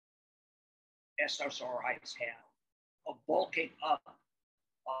SSRIs have of bulking up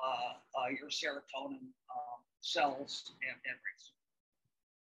your serotonin cells and dendrites.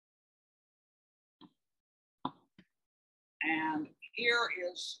 And here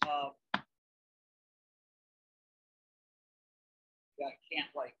is, I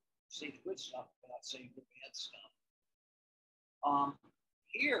can't say the good stuff without saying the bad stuff.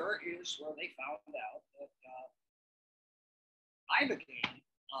 Here is where they found out that Ibogaine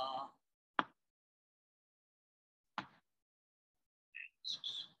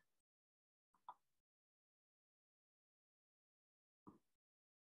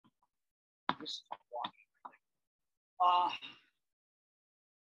this is walking.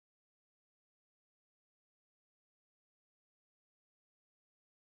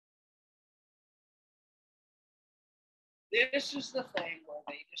 This is the thing where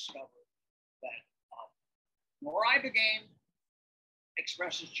they discovered that Ibogaine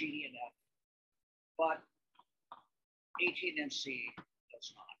expresses GDNF, but 18-NC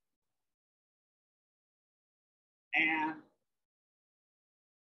does not. And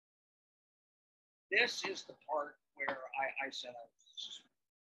this is the part where I said I was.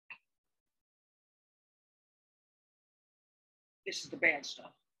 This is the bad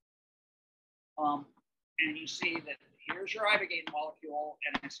stuff. And you see that here's your Ibogaine molecule,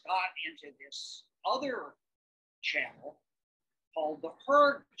 and it's got into this other channel called the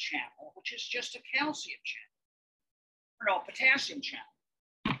hERG channel, which is just a calcium channel, or no, potassium channel.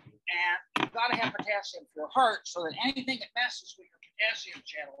 And you've got to have potassium for your heart so that anything that messes with your potassium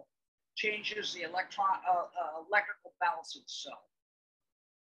channel changes the electrical balance of the cell.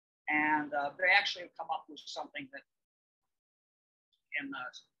 And they actually have come up with something that can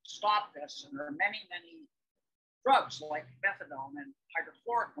stop this. And there are many, many drugs like methadone and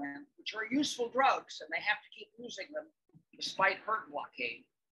hydrochloroquine, which are useful drugs, and they have to keep using them despite hERG blockade.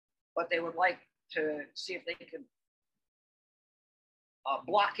 But they would like to see if they can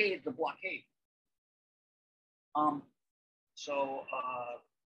blockade the blockade. So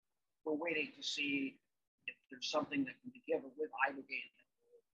we're waiting to see if there's something that can be given with Ibogaine that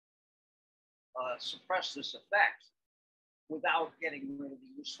will suppress this effect without getting rid of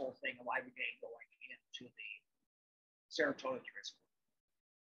the useful thing of Ibogaine going into the serotonin transport.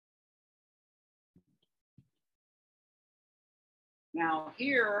 Now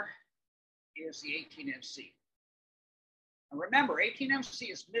here is the 18-MC. And remember, 18-MC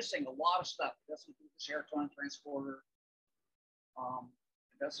is missing a lot of stuff. It doesn't do the serotonin transporter.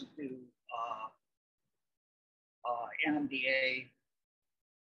 It doesn't do NMDA.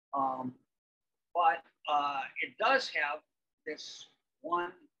 But it does have this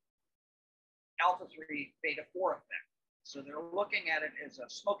one alpha-3 beta-4 effect. So they're looking at it as a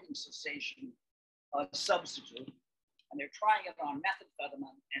smoking cessation substitute, and they're trying it on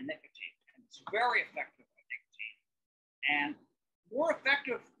methamphetamine and nicotine. And it's very effective on nicotine, and more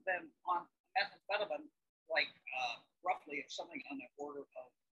effective than on methamphetamine, like roughly a something on the order of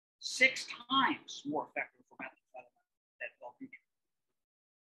 6 times more effective for methamphetamine than Wellbutrin.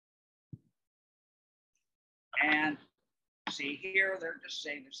 And see here, they're just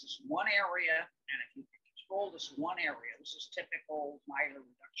saying there's this one area, and if you can control this one area, this is typical minor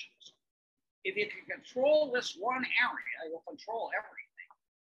reductionism. If you can control this one area, you'll control everything.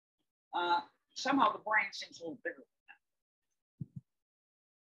 Somehow the brain seems a little bigger than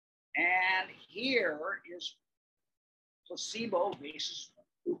that. And here is placebo versus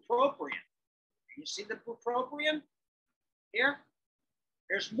bupropion. You see the bupropion here?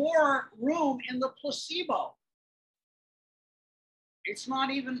 There's more room in the placebo. It's not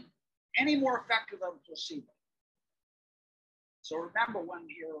even any more effective than placebo. So remember, when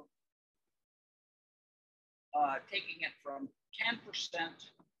you're taking it from 10%,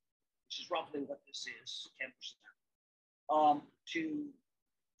 which is roughly what this is, 10%, to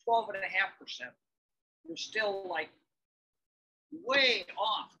 12.5%, you're still like way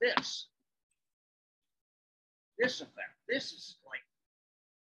off this effect. This is like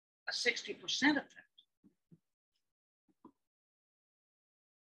a 60% effect.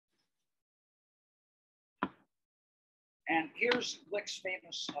 And here's Glick's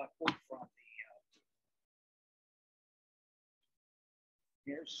famous quote from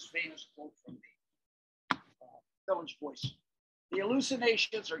the Village Voice. The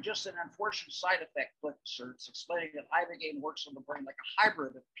hallucinations are just an unfortunate side effect, Glick asserts, explaining that Ibogaine works on the brain like a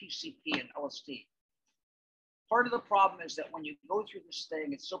hybrid of PCP and LSD. Part of the problem is that when you go through this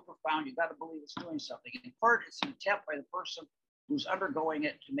thing, it's so profound, you got to believe it's doing something. In part, it's an attempt by the person who's undergoing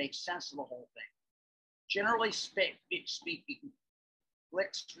it to make sense of the whole thing. Generally speaking,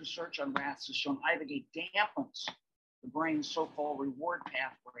 Glick's research on rats has shown Ibogaine dampens the brain's so-called reward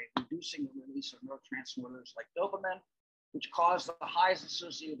pathway, reducing the release of neurotransmitters like dopamine, which cause the highs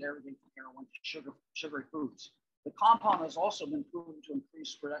associated with everything from heroin to sugary foods. The compound has also been proven to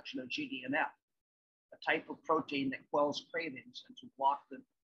increase production of GDNF, a type of protein that quells cravings and to block the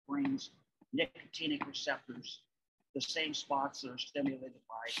brain's nicotinic receptors, the same spots that are stimulated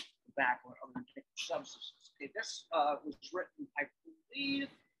by tobacco or other addictive substances. Okay, this was written, I believe,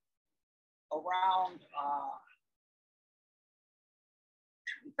 around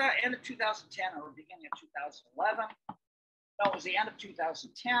end of 2010 or beginning of 2011. No, it was the end of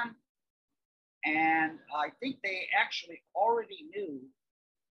 2010. And I think they actually already knew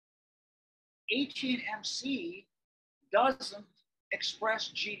 18MC doesn't express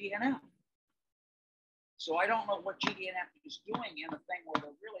GDNF. So I don't know what GDNF is doing in a thing where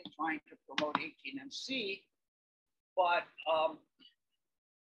they're really trying to promote 18MC, but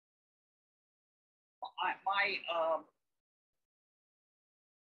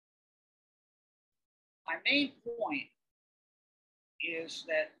my main point is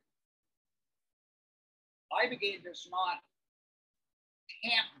that Ibogaine does not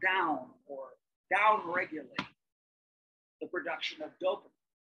tamp down or downregulate the production of dopamine.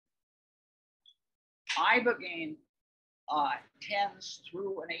 Ibogaine tends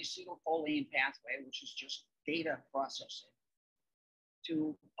through an acetylcholine pathway, which is just data processing,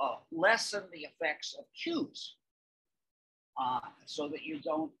 to lessen the effects of cues, so that you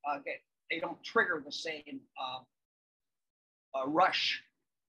don't they don't trigger the same rush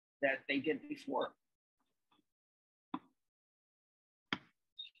that they did before.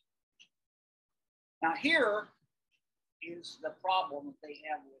 Now here is the problem that they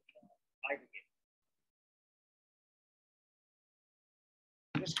have with Ibogaine.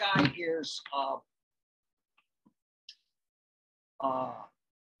 This guy is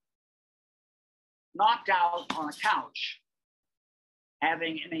knocked out on a couch,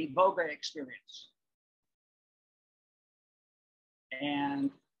 having an Ibogaine experience.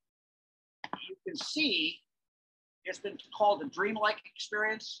 And you can see it's been called a dreamlike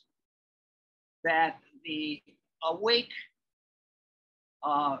experience, that the awake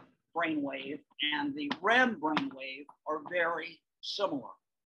brainwave and the REM brainwave are very similar.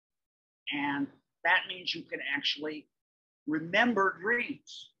 And that means you can actually remember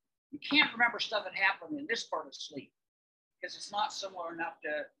dreams. You can't remember stuff that happened in this part of sleep because it's not similar enough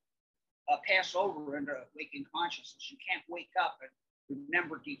to pass over into waking consciousness. You can't wake up and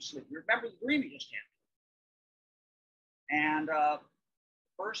remember deep sleep. You remember the dream you just had. And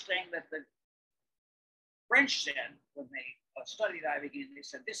first thing that the French said when they studied Ibogaine, they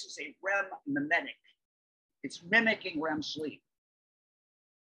said, this is a REM mimetic. It's mimicking REM sleep.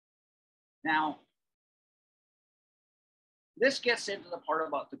 Now, this gets into the part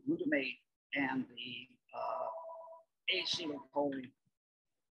about the glutamate and the acetylcholine.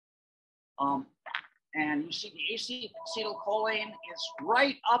 And you see the acetylcholine is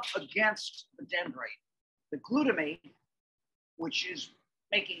right up against the dendrite. The glutamate which is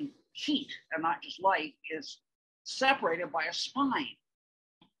making heat and not just light, is separated by a spine.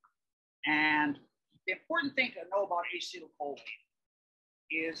 And the important thing to know about acetylcholine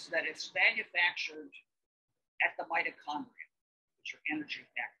is that it's manufactured at the mitochondria, which are energy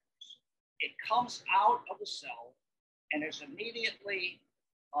factors. It comes out of the cell and is immediately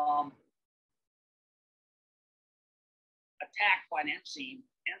attacked by an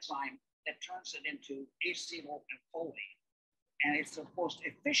enzyme that turns it into acetylcholine. And it's the most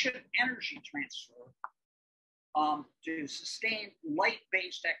efficient energy transfer to sustain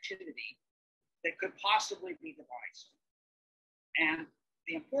light-based activity that could possibly be devised. And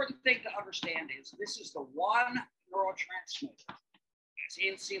the important thing to understand is this is the one neurotransmitter. It's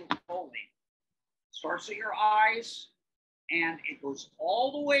acetylcholine. Starts at your eyes, and it goes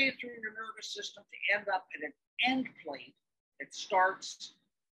all the way through your nervous system to end up at an end plate that starts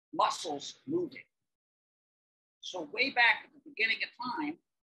muscles moving. So way back at the beginning of time,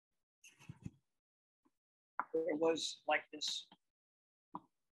 there was like this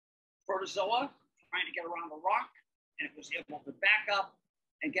protozoa trying to get around the rock, and it was able to back up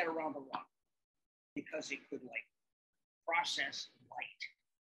and get around the rock because it could like process light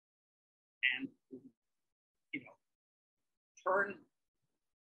and, you know, turn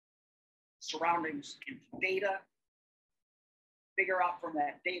surroundings into data, figure out from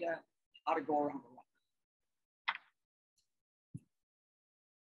that data how to go around the rock.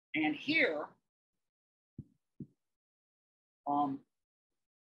 And here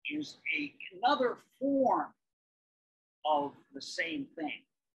is another form of the same thing,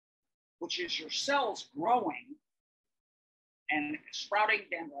 which is your cells growing and sprouting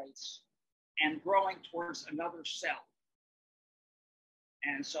dendrites and growing towards another cell.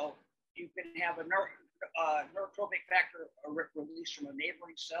 And so you can have a neurotrophic factor released from a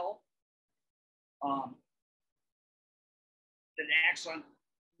neighboring cell that acts on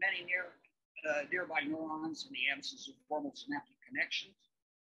many nearby neurons in the absence of formal synaptic connections.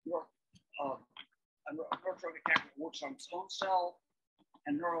 A neurotrophic factor works on its own cell,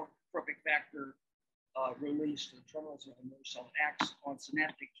 and neurotrophic factor released in the terminals of the nerve cell acts on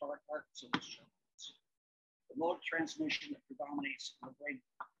synaptic targets of those terminals. The mode of transmission that predominates in the brain,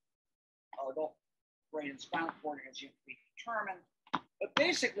 adult brain and spinal cord has yet to be determined. But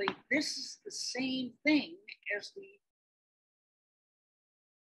basically, this is the same thing as the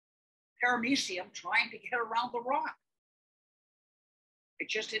paramecium trying to get around the rock.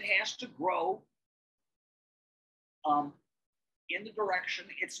 It has to grow in the direction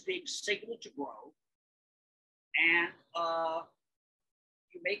it's being signaled to grow, and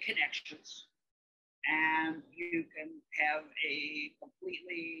you make connections, and you can have a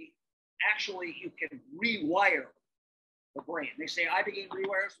completely, actually, you can rewire the brain. They say Ibogaine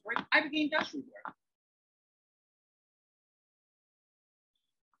rewires the brain. Ibogaine does rewire.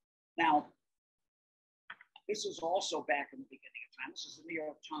 Now, this is also back in the beginning of time. This is the New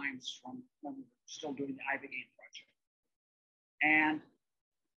York Times from when we were still doing the Ibogaine project. And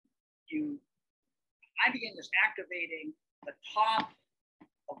Ibogaine is activating the top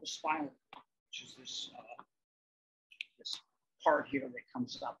of the spinal cord, which is this part here that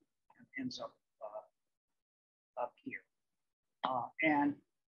comes up and ends up up here. And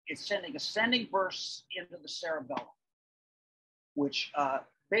it's sending ascending bursts into the cerebellum, which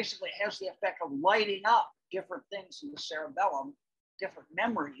basically has the effect of lighting up different things in the cerebellum, different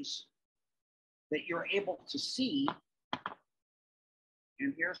memories that you're able to see.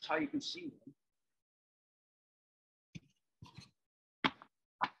 And here's how you can see them.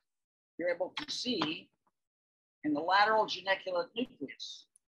 You're able to see in the lateral geniculate nucleus,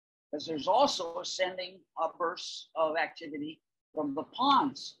 because there's also ascending bursts of activity from the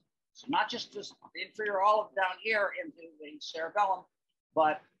pons. So not just this inferior olive down here into the cerebellum,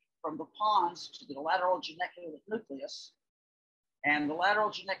 but from the pons to the lateral geniculate nucleus. And the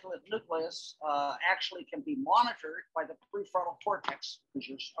lateral geniculate nucleus actually can be monitored by the prefrontal cortex because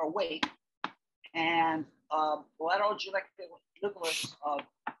you're awake. And the lateral geniculate nucleus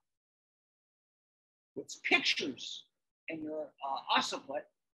puts pictures in your occiput.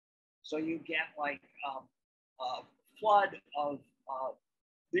 So you get like a flood of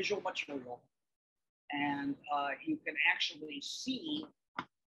visual material. And you can actually see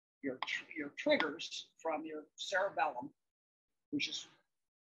your triggers from your cerebellum, which is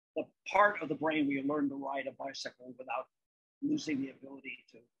the part of the brain where you learn to ride a bicycle without losing the ability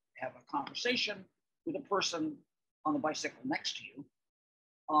to have a conversation with a person on the bicycle next to you.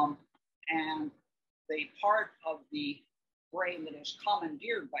 And the part of the brain that is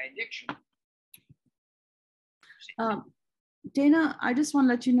commandeered by addiction. Dana, I just want to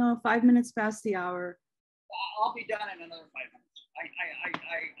let you know 5 minutes past the hour. I'll be done in another 5 minutes.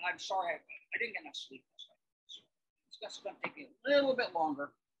 I'm sorry, I didn't get enough sleep last night. So it's going to take me a little bit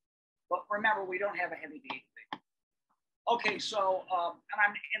longer. But remember, we don't have a heavy day today. Okay, so,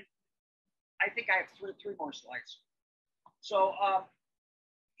 I think I have three more slides. So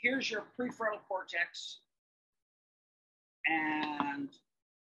here's your prefrontal cortex. And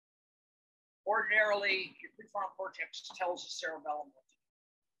ordinarily, your prefrontal cortex tells the cerebellum what to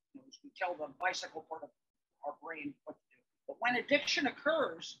do. We tell the bicycle part of our brain what to do. But when addiction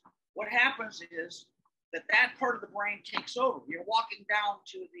occurs, what happens is that part of the brain takes over. You're walking down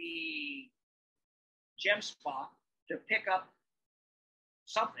to the gem spot to pick up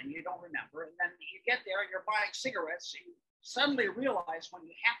something you don't remember, and then you get there and you're buying cigarettes, and you suddenly realize when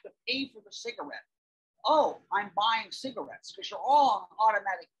you have to pay for the cigarette, oh, I'm buying cigarettes, because you're all on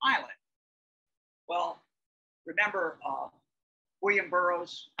automatic pilot. Well, remember William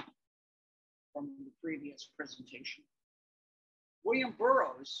Burroughs from the previous presentation? William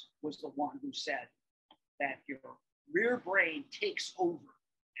Burroughs was the one who said that your rear brain takes over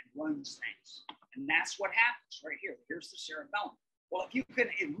and runs things. And that's what happens right here. Here's the cerebellum. Well, if you can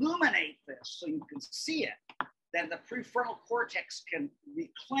illuminate this so you can see it, then the prefrontal cortex can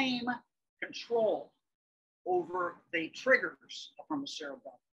reclaim control over the triggers from the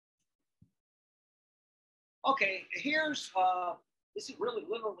cerebellum. Okay, here's, this really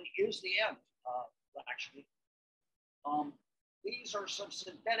literally is the end, actually. These are some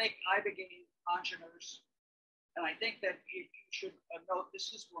synthetic Ibogaine congeners. And I think that you should note,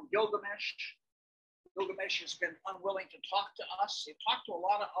 this is from Gilgamesh. Gilgamesh has been unwilling to talk to us. They've talked to a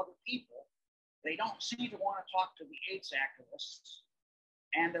lot of other people. They don't seem to want to talk to the AIDS activists.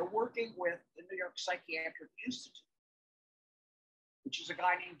 And they're working with the New York Psychiatric Institute, which is a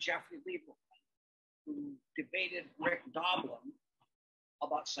guy named Jeffrey Lieberman, who debated Rick Doblin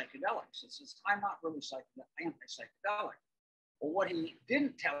about psychedelics. It says, I'm not really anti-psychedelic. Well, what he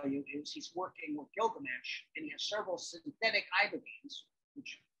didn't tell you is he's working with Gilgamesh, and he has several synthetic ibogaines,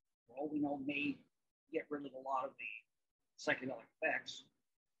 which, for all we know, may get rid of a lot of the psychedelic effects.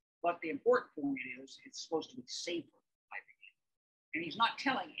 But the important point is it's supposed to be safer ibogaine. And he's not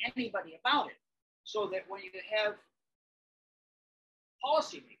telling anybody about it. So that when you have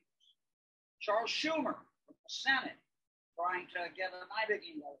policymakers, Charles Schumer from the Senate trying to get an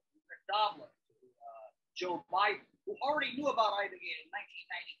ibogaine law from Rick Doblin to Joe Biden, who already knew about ibogaine in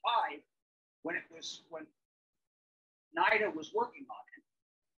 1995 when NIDA was working on it.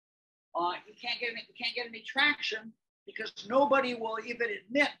 You can't get any traction because nobody will even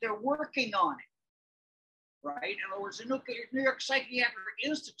admit they're working on it, right? In other words, the New York Psychiatric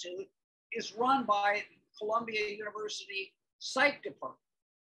Institute is run by Columbia University Psych Department.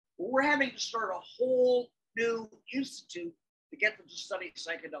 We're having to start a whole new institute to get them to study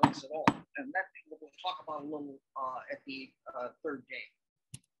psychedelics at all. And that we'll talk about a little at the third day.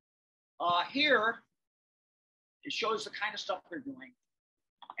 Here, it shows the kind of stuff they're doing.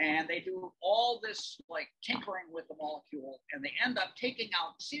 And they do all this like tinkering with the molecule, and they end up taking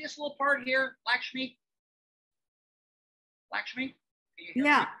out, see this little part here, Lakshmi? Lakshmi?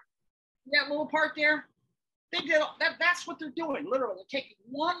 Yeah. That little part there? They did that's what they're doing, literally. They're taking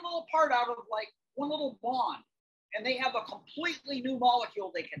one little part out of like one little bond, and they have a completely new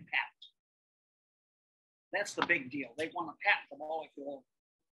molecule they can patent. That's the big deal. They want to patent the molecule.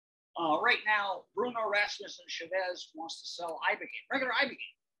 Right now, Bruno Rasmussen Chavez wants to sell Ibogaine, regular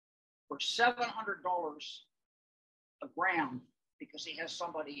Ibogaine, for $700 a gram because he has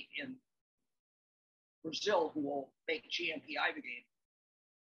somebody in Brazil who will make GMP Ibogaine.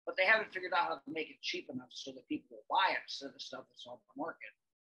 But they haven't figured out how to make it cheap enough so that people will buy it instead of the stuff that's on the market.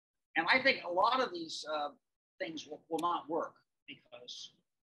 And I think a lot of these things will not work because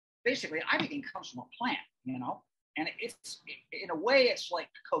basically Ibogaine comes from a plant, you know, and it's in a way it's like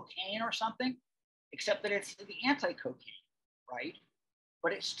cocaine or something, except that it's the anti-cocaine, right?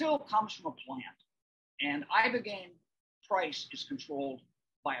 But it still comes from a plant. And Ibogaine price is controlled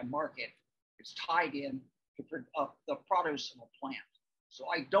by a market. It's tied in to the produce of a plant. So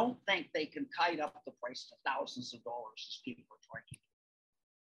I don't think they can kite up the price to thousands of dollars as people are trying to do.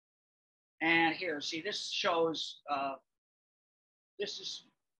 And here, see, this shows, this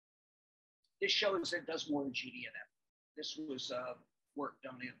shows that it does more than GDNF. This was work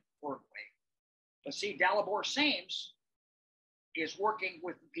done in Uruguay. But see, Dalibor Sames is working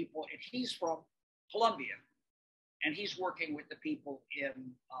with the people, and he's from Colombia, and he's working with the people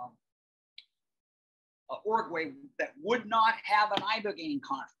in Uruguay that would not have an Ibogaine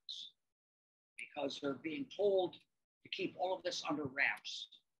conference because they're being told to keep all of this under wraps.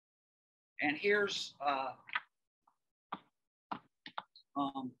 And here's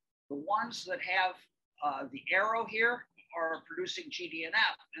the ones that have the arrow here are producing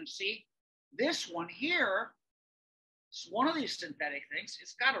GDNF. And see, this one here, it's one of these synthetic things.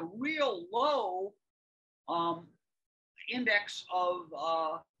 It's got a real low index of,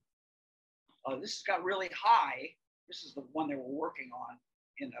 this has got really high. This is the one they were working on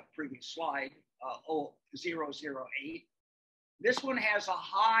in a previous slide, 008. This one has a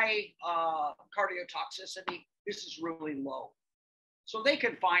high cardiotoxicity. This is really low. So they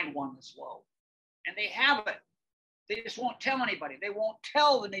can find one that's low. And they have it. They just won't tell anybody. They won't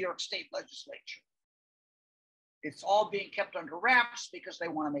tell the New York State legislature. It's all being kept under wraps because they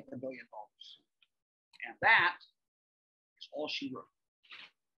want to make $1 billion. And that is all she wrote.